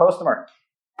hit the customer.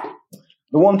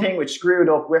 The one thing which screwed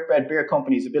up Whitbread Beer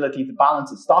Company's ability to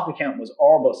balance its stock account was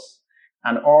Orbis.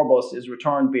 And Orbis is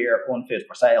returned beer unfit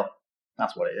for sale.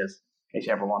 That's what it is, in case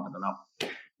you ever wanted to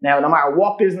know. Now, no matter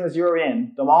what business you're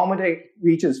in, the moment it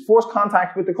reaches first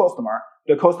contact with the customer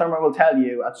will tell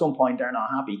you at some point they're not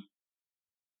happy.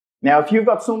 Now, if you've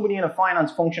got somebody in a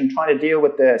finance function trying to deal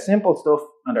with the simple stuff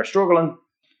and they're struggling,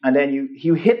 and then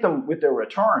you hit them with the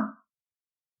return,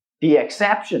 the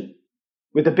exception,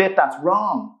 with the bit that's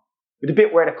wrong, with the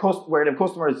bit where the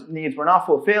customer's needs were not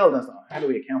fulfilled, and how do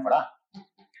we account for that?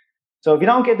 So if you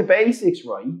don't get the basics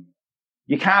right,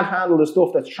 you can't handle the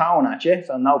stuff that's thrown at you.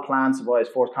 So no plan survives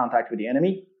first contact with the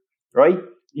enemy, right?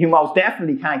 You most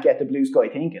definitely can't get the blue sky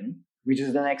thinking, which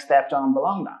is the next step down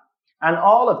below that. And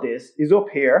all of this is up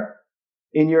here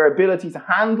in your ability to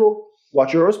handle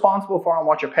what you're responsible for and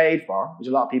what you're paid for, which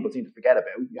a lot of people seem to forget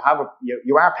about.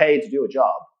 You are paid to do a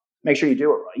job. Make sure you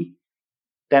do it right.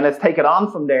 Then let's take it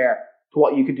on from there to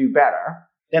what you could do better.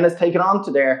 Then let's take it on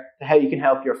to how you can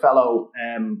help your fellow,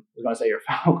 I was going to say your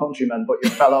fellow countrymen, but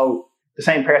the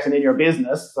same person in your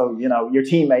business. So, your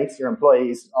teammates, your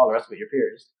employees, all the rest of it, your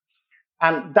peers.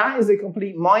 And that is a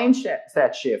complete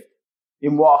mindset shift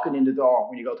in walking in the door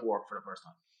when you go to work for the first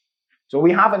time. So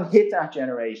we haven't hit that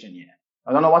generation yet.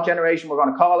 I don't know what generation we're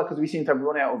going to call it because we seem to have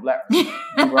run out of letters.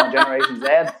 We're on Generation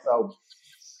Z. So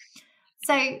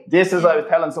this is, I was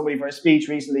telling somebody for a speech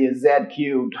recently, is Z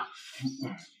cubed.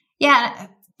 Yeah,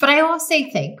 but I also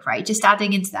think, right, just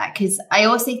adding into that, because I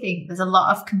also think there's a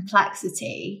lot of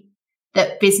complexity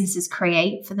that businesses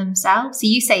create for themselves. So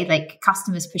you say like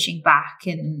customers pushing back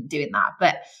and doing that,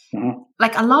 but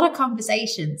like a lot of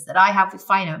conversations that I have with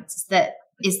finance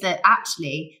is that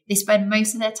actually they spend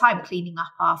most of their time cleaning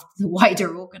up after the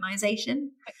wider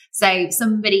organization. So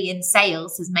somebody in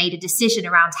sales has made a decision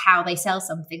around how they sell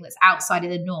something that's outside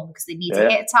of the norm because they need to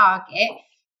hit a target,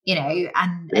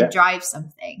 and drive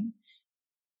something.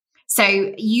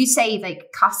 So you say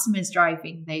like customers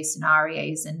driving those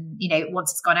scenarios and,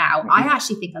 once it's gone out, I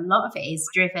actually think a lot of it is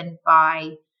driven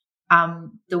by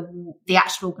the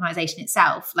actual organization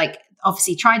itself. Like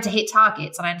obviously trying to hit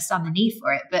targets, and I understand the need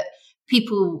for it, but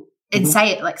people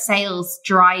sales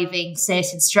driving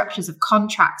certain structures of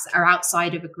contracts that are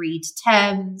outside of agreed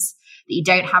terms that you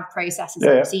don't have processes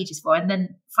and procedures for. And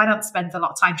then finance spends a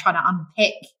lot of time trying to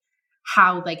unpick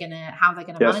how they're gonna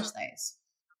manage those.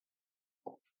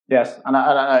 Yes, and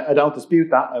I don't dispute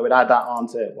that. I would add that on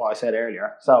to what I said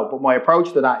earlier. So, but my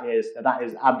approach to that is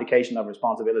abdication of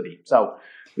responsibility. So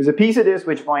there's a piece of this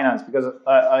which finance, because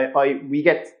we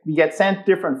get sent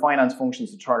different finance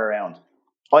functions to turn around.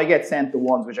 I get sent the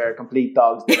ones which are a complete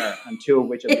dog's dinner, and 2 of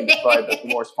which have been described as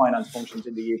the worst finance functions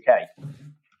in the UK.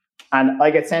 And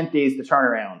I get sent these to turn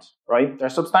around, right? They're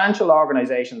substantial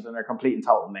organizations and they're a complete and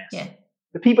total mess. Yeah.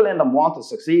 The people in them want to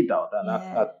succeed, though.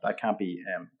 That can't be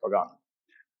forgotten.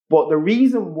 But the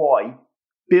reason why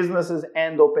businesses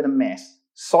end up in a mess,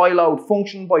 siloed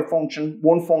function by function,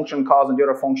 one function causing the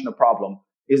other function a problem,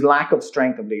 is lack of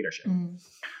strength of leadership.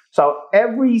 So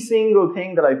every single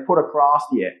thing that I put across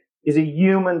to you is a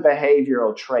human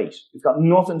behavioral trait. It's got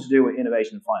nothing to do with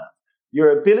innovation and finance.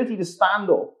 Your ability to stand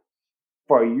up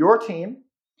for your team,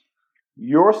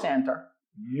 your center,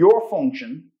 your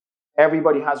function,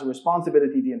 everybody has a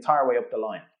responsibility the entire way up the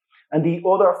line. And the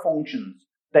other functions,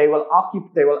 they will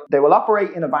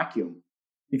operate in a vacuum.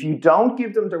 If you don't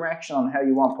give them direction on how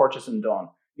you want purchasing done,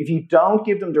 if you don't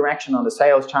give them direction on the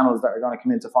sales channels that are going to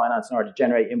come into finance in order to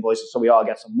generate invoices so we all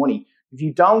get some money, if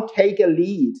you don't take a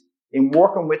lead in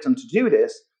working with them to do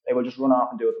this, they will just run off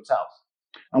and do it themselves.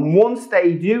 And once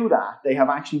they do that, they have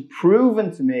actually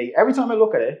proven to me, every time I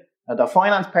look at it, that the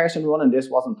finance person running this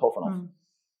wasn't tough enough.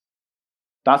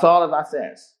 That's all that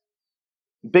says.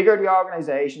 The bigger the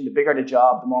organization, the bigger the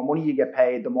job, the more money you get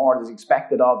paid, the more is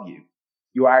expected of you.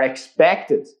 You are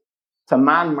expected to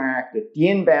man-mark the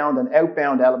inbound and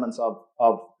outbound elements of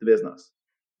the business.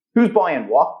 Who's buying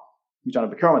what? Which on the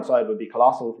procurement side would be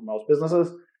colossal for most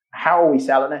businesses. How are we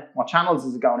selling it? What channels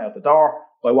is it going out the door?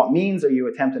 By what means are you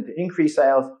attempting to increase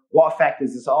sales? What effect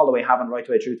is this all the way having right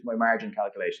the way through to my margin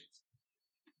calculations?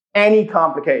 Any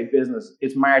complicated business,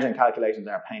 its margin calculations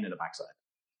are a pain in the backside.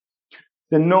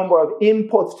 The number of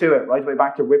inputs to it, right the way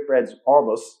back to Whitbread's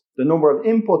Orbis, the number of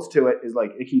inputs to it is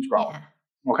like, it keeps growing.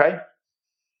 Yeah. Okay?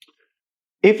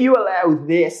 If you allow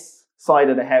this side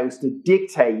of the house to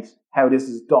dictate how this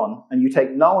is done, and you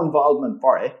take no involvement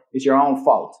for it, it's your own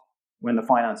fault when the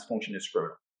finance function is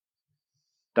screwed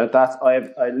up.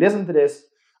 I listen to this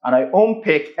and I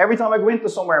unpick every time I go into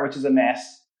somewhere which is a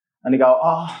mess, and they go,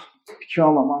 oh,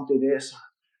 procurement won't do this.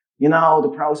 You know, the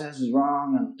process is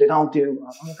wrong and they don't do.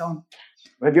 I'm going,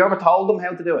 have you ever told them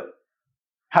how to do it?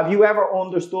 Have you ever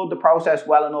understood the process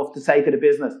well enough to say to the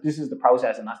business, this is the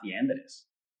process and that's the end of this?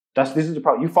 This is the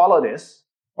process. You follow this,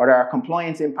 or there are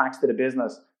compliance impacts to the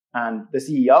business, and the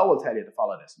CEO will tell you to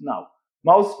follow this. No.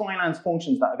 Most finance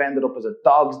functions that have ended up as a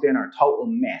dog's dinner, total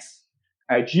mess,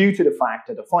 are due to the fact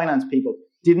that the finance people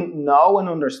didn't know and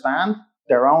understand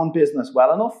their own business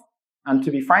well enough, and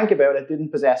to be frank about it,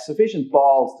 didn't possess sufficient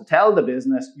balls to tell the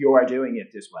business, you are doing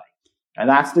it this way. And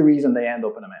that's the reason they end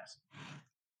up in a mess.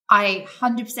 I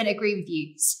 100% agree with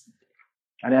you.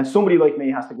 And then somebody like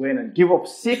me has to go in and give up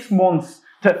 6 months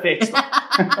to fix them.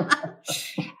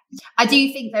 I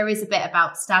do think there is a bit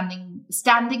about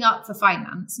standing up for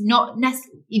finance, not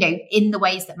necessarily, in the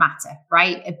ways that matter,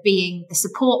 right? Of being the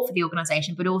support for the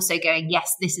organization, but also going,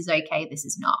 yes, this is okay, this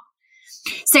is not.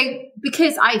 So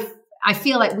because I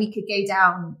feel like we could go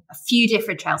down a few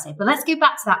different trails here, but let's go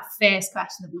back to that first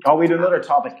question that we talked about. Oh, we had another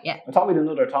topic. Yeah. I thought we had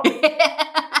another topic.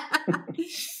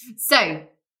 So,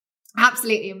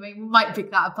 absolutely. I mean, we might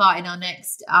pick that apart in our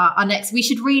next, we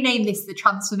should rename this the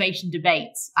transformation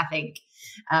debate, I think.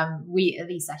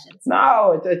 These sessions.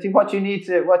 No, I think what you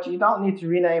don't need to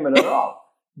rename it at all.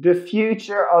 The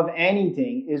future of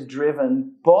anything is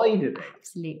driven by debate.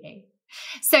 Absolutely.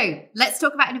 So let's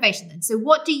talk about innovation then. So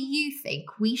what do you think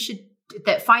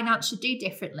that finance should do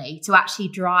differently to actually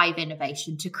drive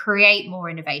innovation, to create more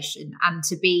innovation, and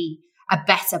to be a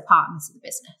better partner to the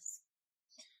business?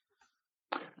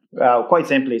 Well, quite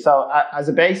simply. So as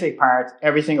a basic part,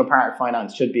 every single part of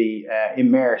finance should be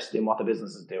immersed in what the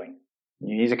business is doing.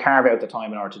 You need to carve out the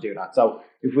time in order to do that. So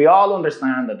if we all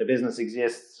understand that the business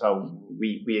exists, so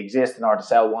we exist in order to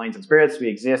sell wines and spirits, we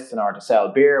exist in order to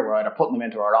sell beer, we're either putting them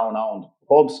into our own owned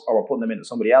pubs, or we're putting them into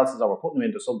somebody else's, or we're putting them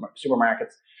into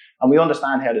supermarkets, and we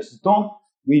understand how this is done.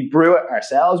 We brew it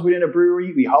ourselves within a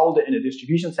brewery, we hold it in a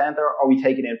distribution center, or we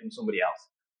take it in from somebody else.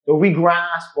 So if we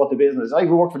grasp what the business is, I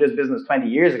worked for this business 20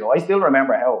 years ago, I still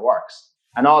remember how it works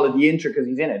and all of the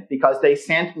intricacies in it, because they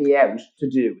sent me out to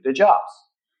do the jobs.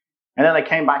 And then I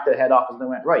came back to the head office and they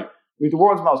went, right, we have the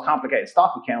world's most complicated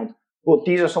stock account, but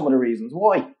these are some of the reasons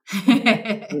why.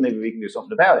 Maybe we can do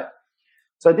something about it.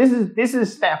 So this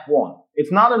is step one.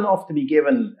 It's not enough to be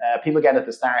given, people get at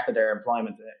the start of their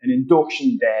employment an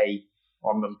induction day,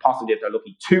 or possibly if they're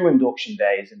lucky, 2 induction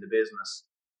days in the business.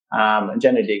 And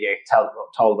generally they get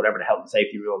told whatever the health and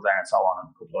safety rules are and so on,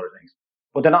 and a couple other things.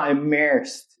 But they're not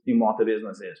immersed in what the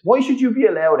business is. Why should you be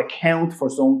allowed to count for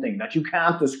something that you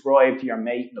can't describe to your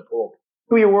mate in the pub?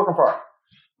 Who are you working for?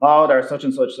 Oh, they're such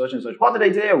and such, such and such. What do they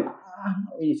do? I'm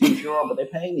not really too sure, but they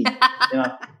pay me.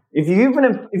 If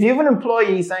you have an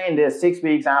employee saying this 6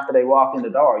 weeks after they walk in the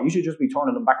door, you should just be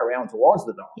turning them back around towards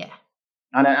the door. Yeah.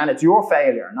 And it's your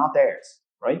failure, not theirs,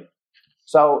 right?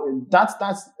 So that's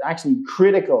actually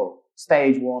critical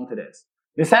stage one to this.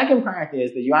 The second part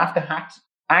is that you have to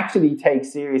actually take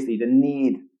seriously the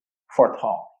need for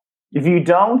thought. If you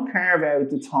don't carve out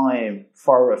the time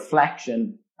for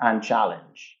reflection and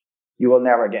challenge, you will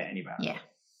never get any better.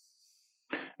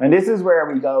 Yeah. And this is where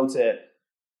we go to,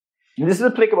 and this is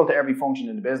applicable to every function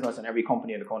in the business and every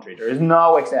company in the country. There is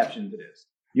no exception to this.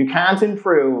 You can't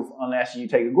improve unless you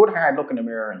take a good hard look in the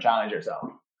mirror and challenge yourself.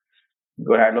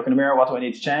 Good hard look in the mirror, what do I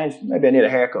need to change? Maybe I need a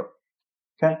haircut.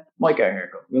 Okay, might get a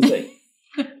haircut, we'll see.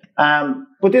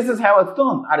 But this is how it's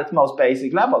done at its most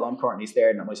basic level. I'm currently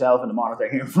staring at myself in the monitor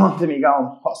here in front of me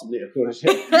going, possibly a foolish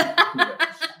shit. Do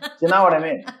you know what I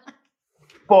mean?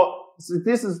 But so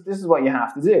this is what you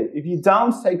have to do. If you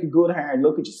don't take a good hard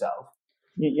look at yourself,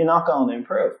 you're not going to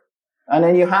improve. And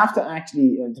then you have to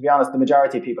actually, to be honest, the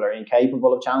majority of people are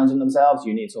incapable of challenging themselves.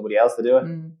 You need somebody else to do it.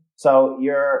 So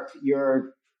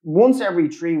your once every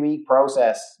 3-week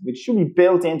process, which should be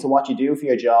built into what you do for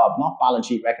your job, not balance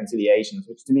sheet reconciliations,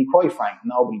 which, to be quite frank,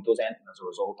 nobody does anything as a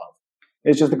result of.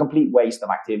 It's just a complete waste of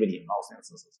activity in most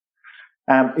instances.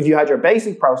 If you had your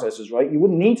basic processes right, you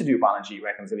wouldn't need to do balance sheet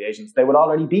reconciliations. They would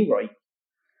already be right.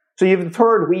 So you have the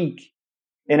third week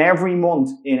in every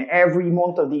month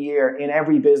of the year, in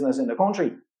every business in the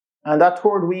country. And that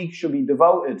third week should be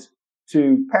devoted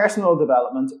to personal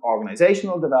development,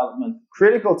 organizational development,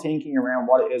 critical thinking around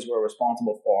what it is we're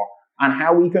responsible for, and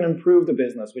how we can improve the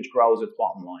business, which grows its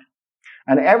bottom line.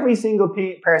 And every single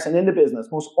person in the business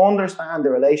must understand the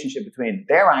relationship between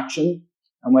their action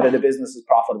and whether the business is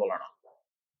profitable or not.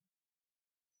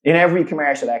 In every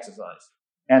commercial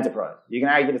enterprise, you can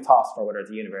argue the toss for whether it's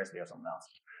a university or something else.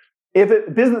 If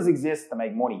a business exists to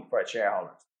make money for its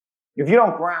shareholders, if you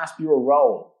don't grasp your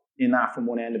role in that from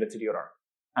one end of it to the other,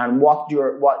 and what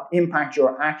impact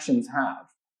your actions have,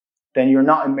 then you're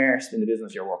not immersed in the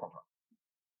business you're working for.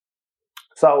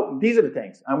 So these are the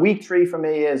things. And week 3 for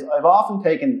me is I've often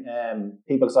taken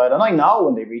people aside, and I know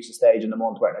when they reach a stage in the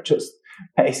month where they're just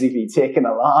basically ticking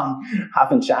along,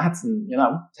 having chats and,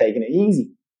 taking it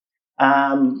easy.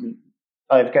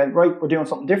 I've got, right, we're doing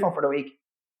something different for the week.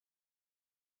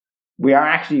 We are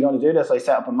actually going to do this. I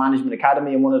set up a management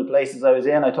academy in one of the places I was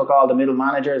in. I took all the middle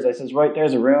managers. I says, right,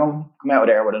 there's a room. Come out of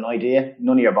there with an idea.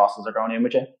 None of your bosses are going in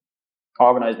with you.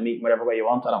 Organise the meeting whatever way you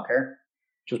want. I don't care.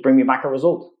 Just bring me back a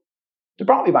result. They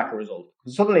brought me back a result.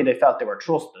 Suddenly they felt they were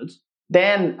trusted.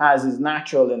 Then, as is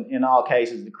natural in all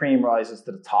cases, the cream rises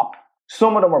to the top.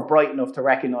 Some of them were bright enough to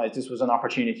recognise this was an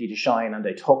opportunity to shine and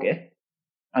they took it.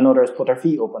 And others put their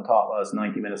feet up and thought, well, it's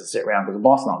 90 minutes to sit around because the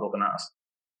boss not looking at us.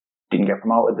 Didn't get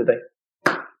promoted, did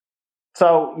they?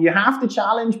 So you have to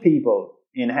challenge people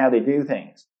in how they do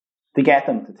things to get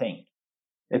them to think.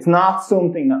 It's not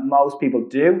something that most people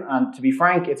do. And to be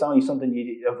frank, it's only something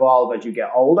you evolve as you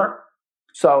get older.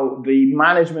 So the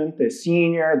management, the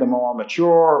senior, the more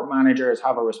mature managers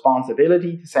have a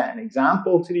responsibility to set an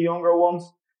example to the younger ones.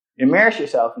 Immerse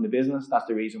yourself in the business. That's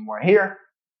the reason we're here.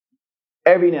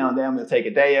 Every now and then we'll take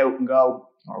a day out and go,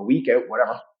 or a week out,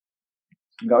 whatever,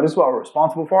 and go, this is what we're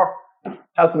responsible for.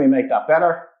 How can we make that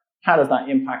better? How does that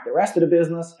impact the rest of the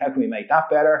business? How can we make that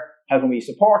better? How can we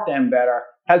support them better?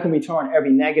 How can we turn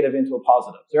every negative into a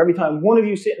positive? So every time one of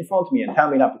you sit in front of me and tell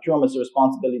me that procurement's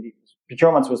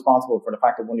responsible for the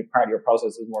fact that one part of your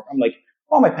process doesn't work, I'm like,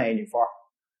 what am I paying you for?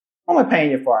 What am I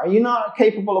paying you for? Are you not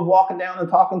capable of walking down and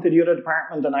talking to the other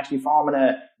department and actually forming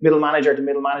a middle manager to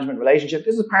middle management relationship?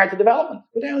 This is part of development.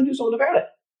 Go down and do something about it.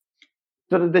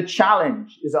 So the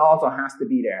challenge also has to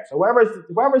be there. So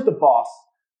whoever's the boss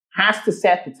has to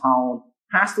set the tone,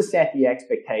 has to set the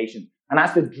expectation, and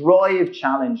has to drive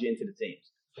challenge into the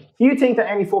teams. Do you think that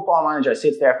any football manager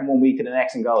sits there from one week to the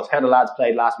next and goes, how the lads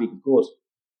played last week was good?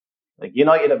 Like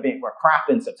United were crap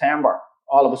in September.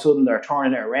 All of a sudden they're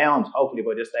turning it around. Hopefully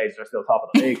by this stage they're still top of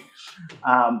the league.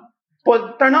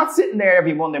 But they're not sitting there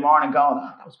every Monday morning going,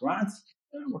 that was grand.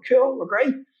 Yeah, we're cool, we're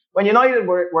great. When United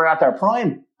were at their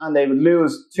prime and they would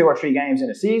lose 2 or 3 games in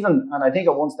a season, and I think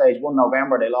at one stage, 1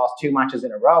 November, they lost 2 matches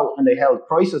in a row and they held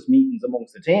crisis meetings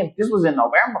amongst the team. This was in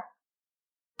November.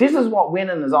 This is what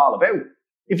winning is all about.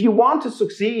 If you want to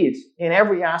succeed in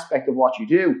every aspect of what you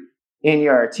do, in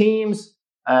your teams,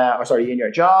 in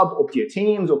your job, up to your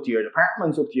teams, up to your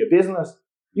departments, up to your business,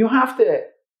 you have to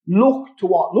look to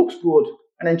what looks good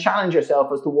and then challenge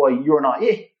yourself as to why you're not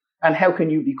it and how can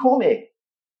you become it.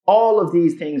 All of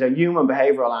these things are human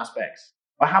behavioral aspects.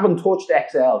 I haven't touched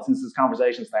Excel since this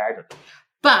conversation started.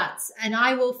 But, and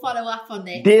I will follow up on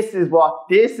this. This is. But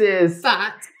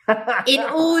in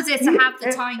order to have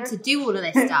the time to do all of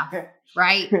this stuff,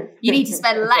 right, you need to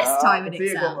spend less time in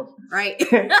Excel, right?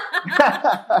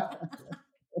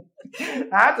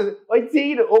 I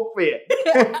teed it up for you.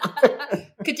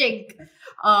 Ka-dink.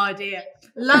 Oh dear.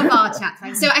 Love our chat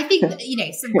time. So I think,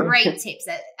 some great tips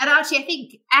there. And actually, I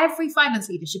think every finance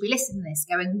leader should be listening to this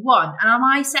going, one, and am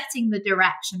I setting the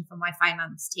direction for my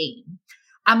finance team?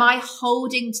 Am I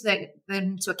holding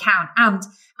them to account? And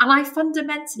am I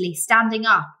fundamentally standing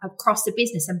up across the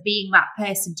business and being that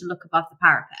person to look above the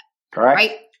parapet? Correct.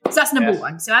 Right? So that's number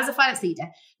one. So as a finance leader,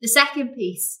 the second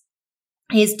piece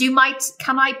is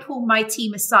can I pull my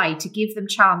team aside to give them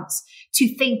chance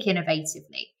to think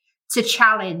innovatively, to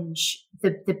challenge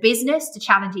the business, to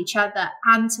challenge each other,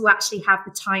 and to actually have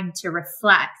the time to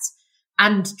reflect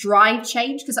and drive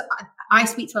change? Because I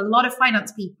speak to a lot of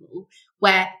finance people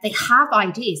where they have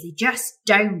ideas, they just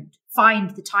don't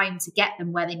find the time to get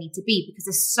them where they need to be because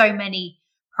there's so many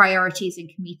priorities and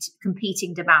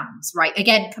competing demands, right?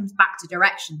 Again, it comes back to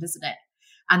direction, doesn't it?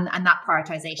 And that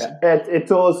prioritization. It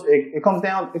does. It comes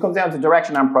down to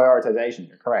direction and prioritization.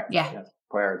 You're correct. Yeah. Yes,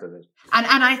 prioritization.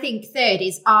 And I think third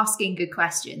is asking good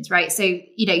questions, right? So,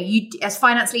 you as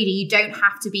finance leader, you don't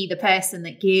have to be the person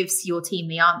that gives your team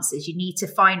the answers. You need to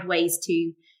find ways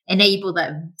to enable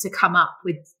them to come up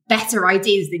with better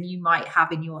ideas than you might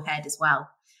have in your head as well.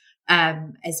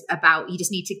 You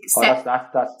just need to set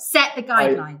the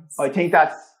guidelines. I think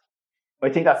that's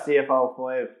CFO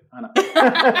 5, Anna.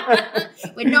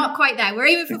 We're not quite there. We're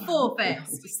aiming for 4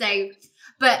 first. So,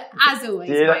 but as always,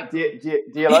 do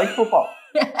you like football?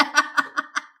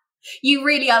 You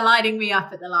really are lining me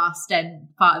up at the last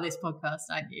part of this podcast,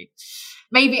 aren't you?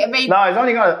 Maybe. No, I was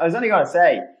only going to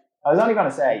say. I'll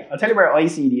tell you where I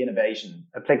see the innovation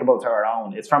applicable to our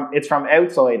own. It's from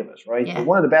outside of it, right? Yeah.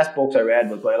 One of the best books I read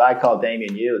was by a lad called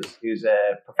Damien Hughes, who's a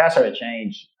professor of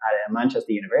change at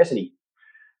Manchester University.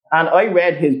 And I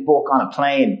read his book on a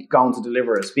plane going to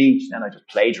deliver a speech, and I just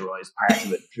plagiarized parts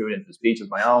of it, threw it into the speech as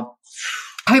my own.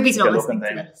 I hope he's not listening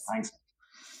to this. Thanks.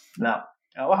 No.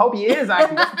 I hope he is,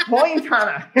 actually. That's the point,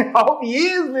 Hannah. I hope he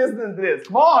is listening to this.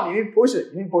 Come on, you need to push it.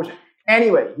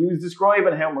 Anyway, he was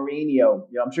describing how Mourinho,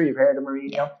 I'm sure you've heard of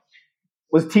Mourinho,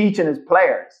 was teaching his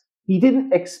players. He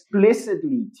didn't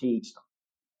explicitly teach them.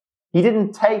 He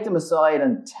didn't take them aside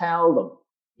and tell them.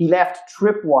 He left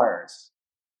tripwires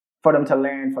for them to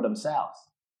learn for themselves.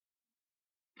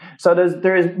 So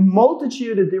there's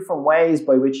multitude of different ways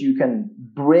by which you can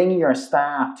bring your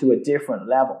staff to a different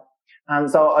level. And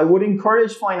so I would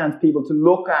encourage finance people to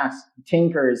look at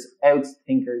thinkers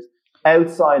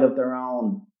outside of their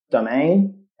own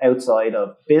domain, outside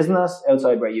of business,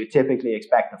 outside where you typically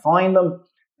expect to find them,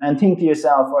 and think to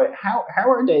yourself, right, how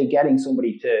are they getting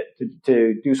somebody to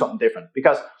do something different?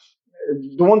 Because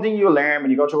the one thing you learn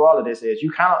when you go through all of this is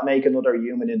you cannot make another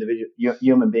human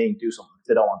being do something if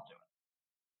they don't want to do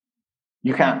it.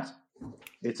 You can't.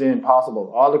 It's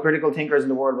impossible. All the critical thinkers in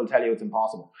the world will tell you it's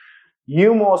impossible.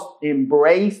 You must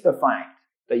embrace the fact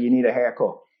that you need a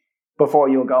haircut before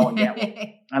you'll go and get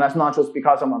one. And that's not just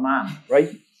because I'm a man, right?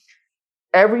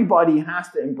 Everybody has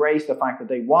to embrace the fact that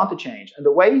they want to change. And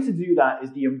the way to do that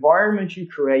is the environment you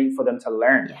create for them to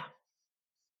learn. Yeah.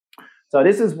 So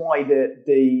this is why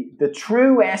the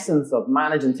true essence of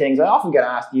managing things, I often get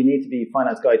asked, do you need to be a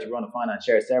finance guy to run a finance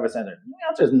shared service center? The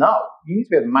answer is no. You need to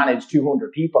be able to manage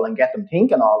 200 people and get them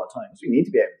thinking all the time. So you need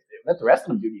to be able to do it. Let the rest of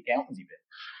them do the accountancy bit.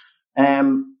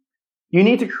 You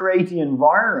need to create the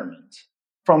environment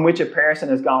from which a person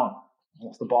is going,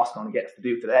 what's the boss going to get us to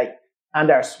do today? And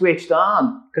they're switched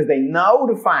on because they know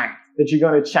the fact that you're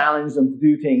going to challenge them to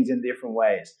do things in different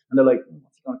ways. And they're like,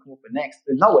 what's he going to come up with next?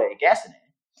 There's no way of guessing it.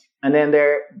 And then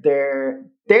they're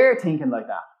thinking like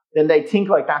that. Then they think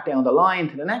like that down the line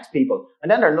to the next people. And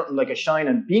then they're nothing like a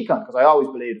shining beacon, because I always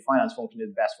believe the finance function is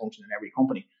the best function in every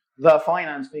company. The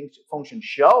finance function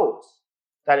shows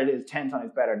that it is 10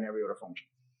 times better than every other function.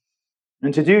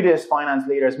 And to do this, finance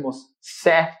leaders must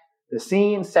set the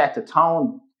scene, set the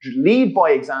tone, lead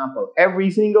by example every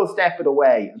single step of the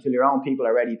way until your own people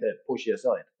are ready to push you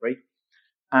aside, right?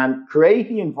 And create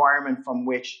the environment from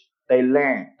which they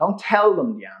learn. Don't tell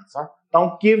them the answer.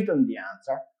 Don't give them the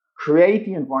answer. Create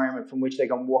the environment from which they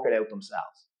can work it out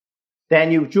themselves.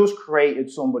 Then you've just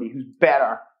created somebody who's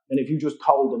better than if you just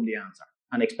told them the answer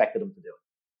and expected them to do it.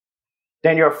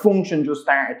 Then your function just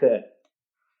started to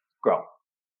grow.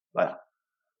 Like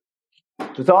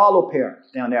that. It's all up here,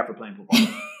 down there for playing football.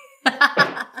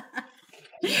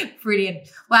 Brilliant.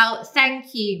 Well,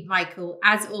 thank you, Michael.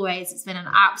 As always, it's been an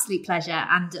absolute pleasure.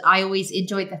 And I always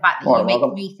enjoyed the fact that you make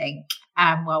me think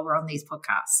while we're on these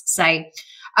podcasts. So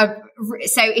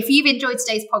if you've enjoyed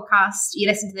today's podcast, you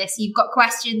listen to this, you've got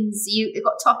questions, you've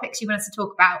got topics you want us to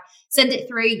talk about, send it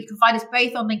through. You can find us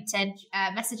both on LinkedIn,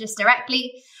 message us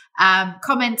directly,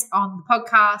 comment on the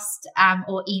podcast,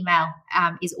 or email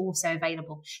is also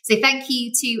available. So thank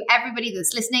you to everybody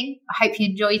that's listening. I hope you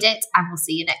enjoyed it, and we'll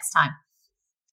see you next time.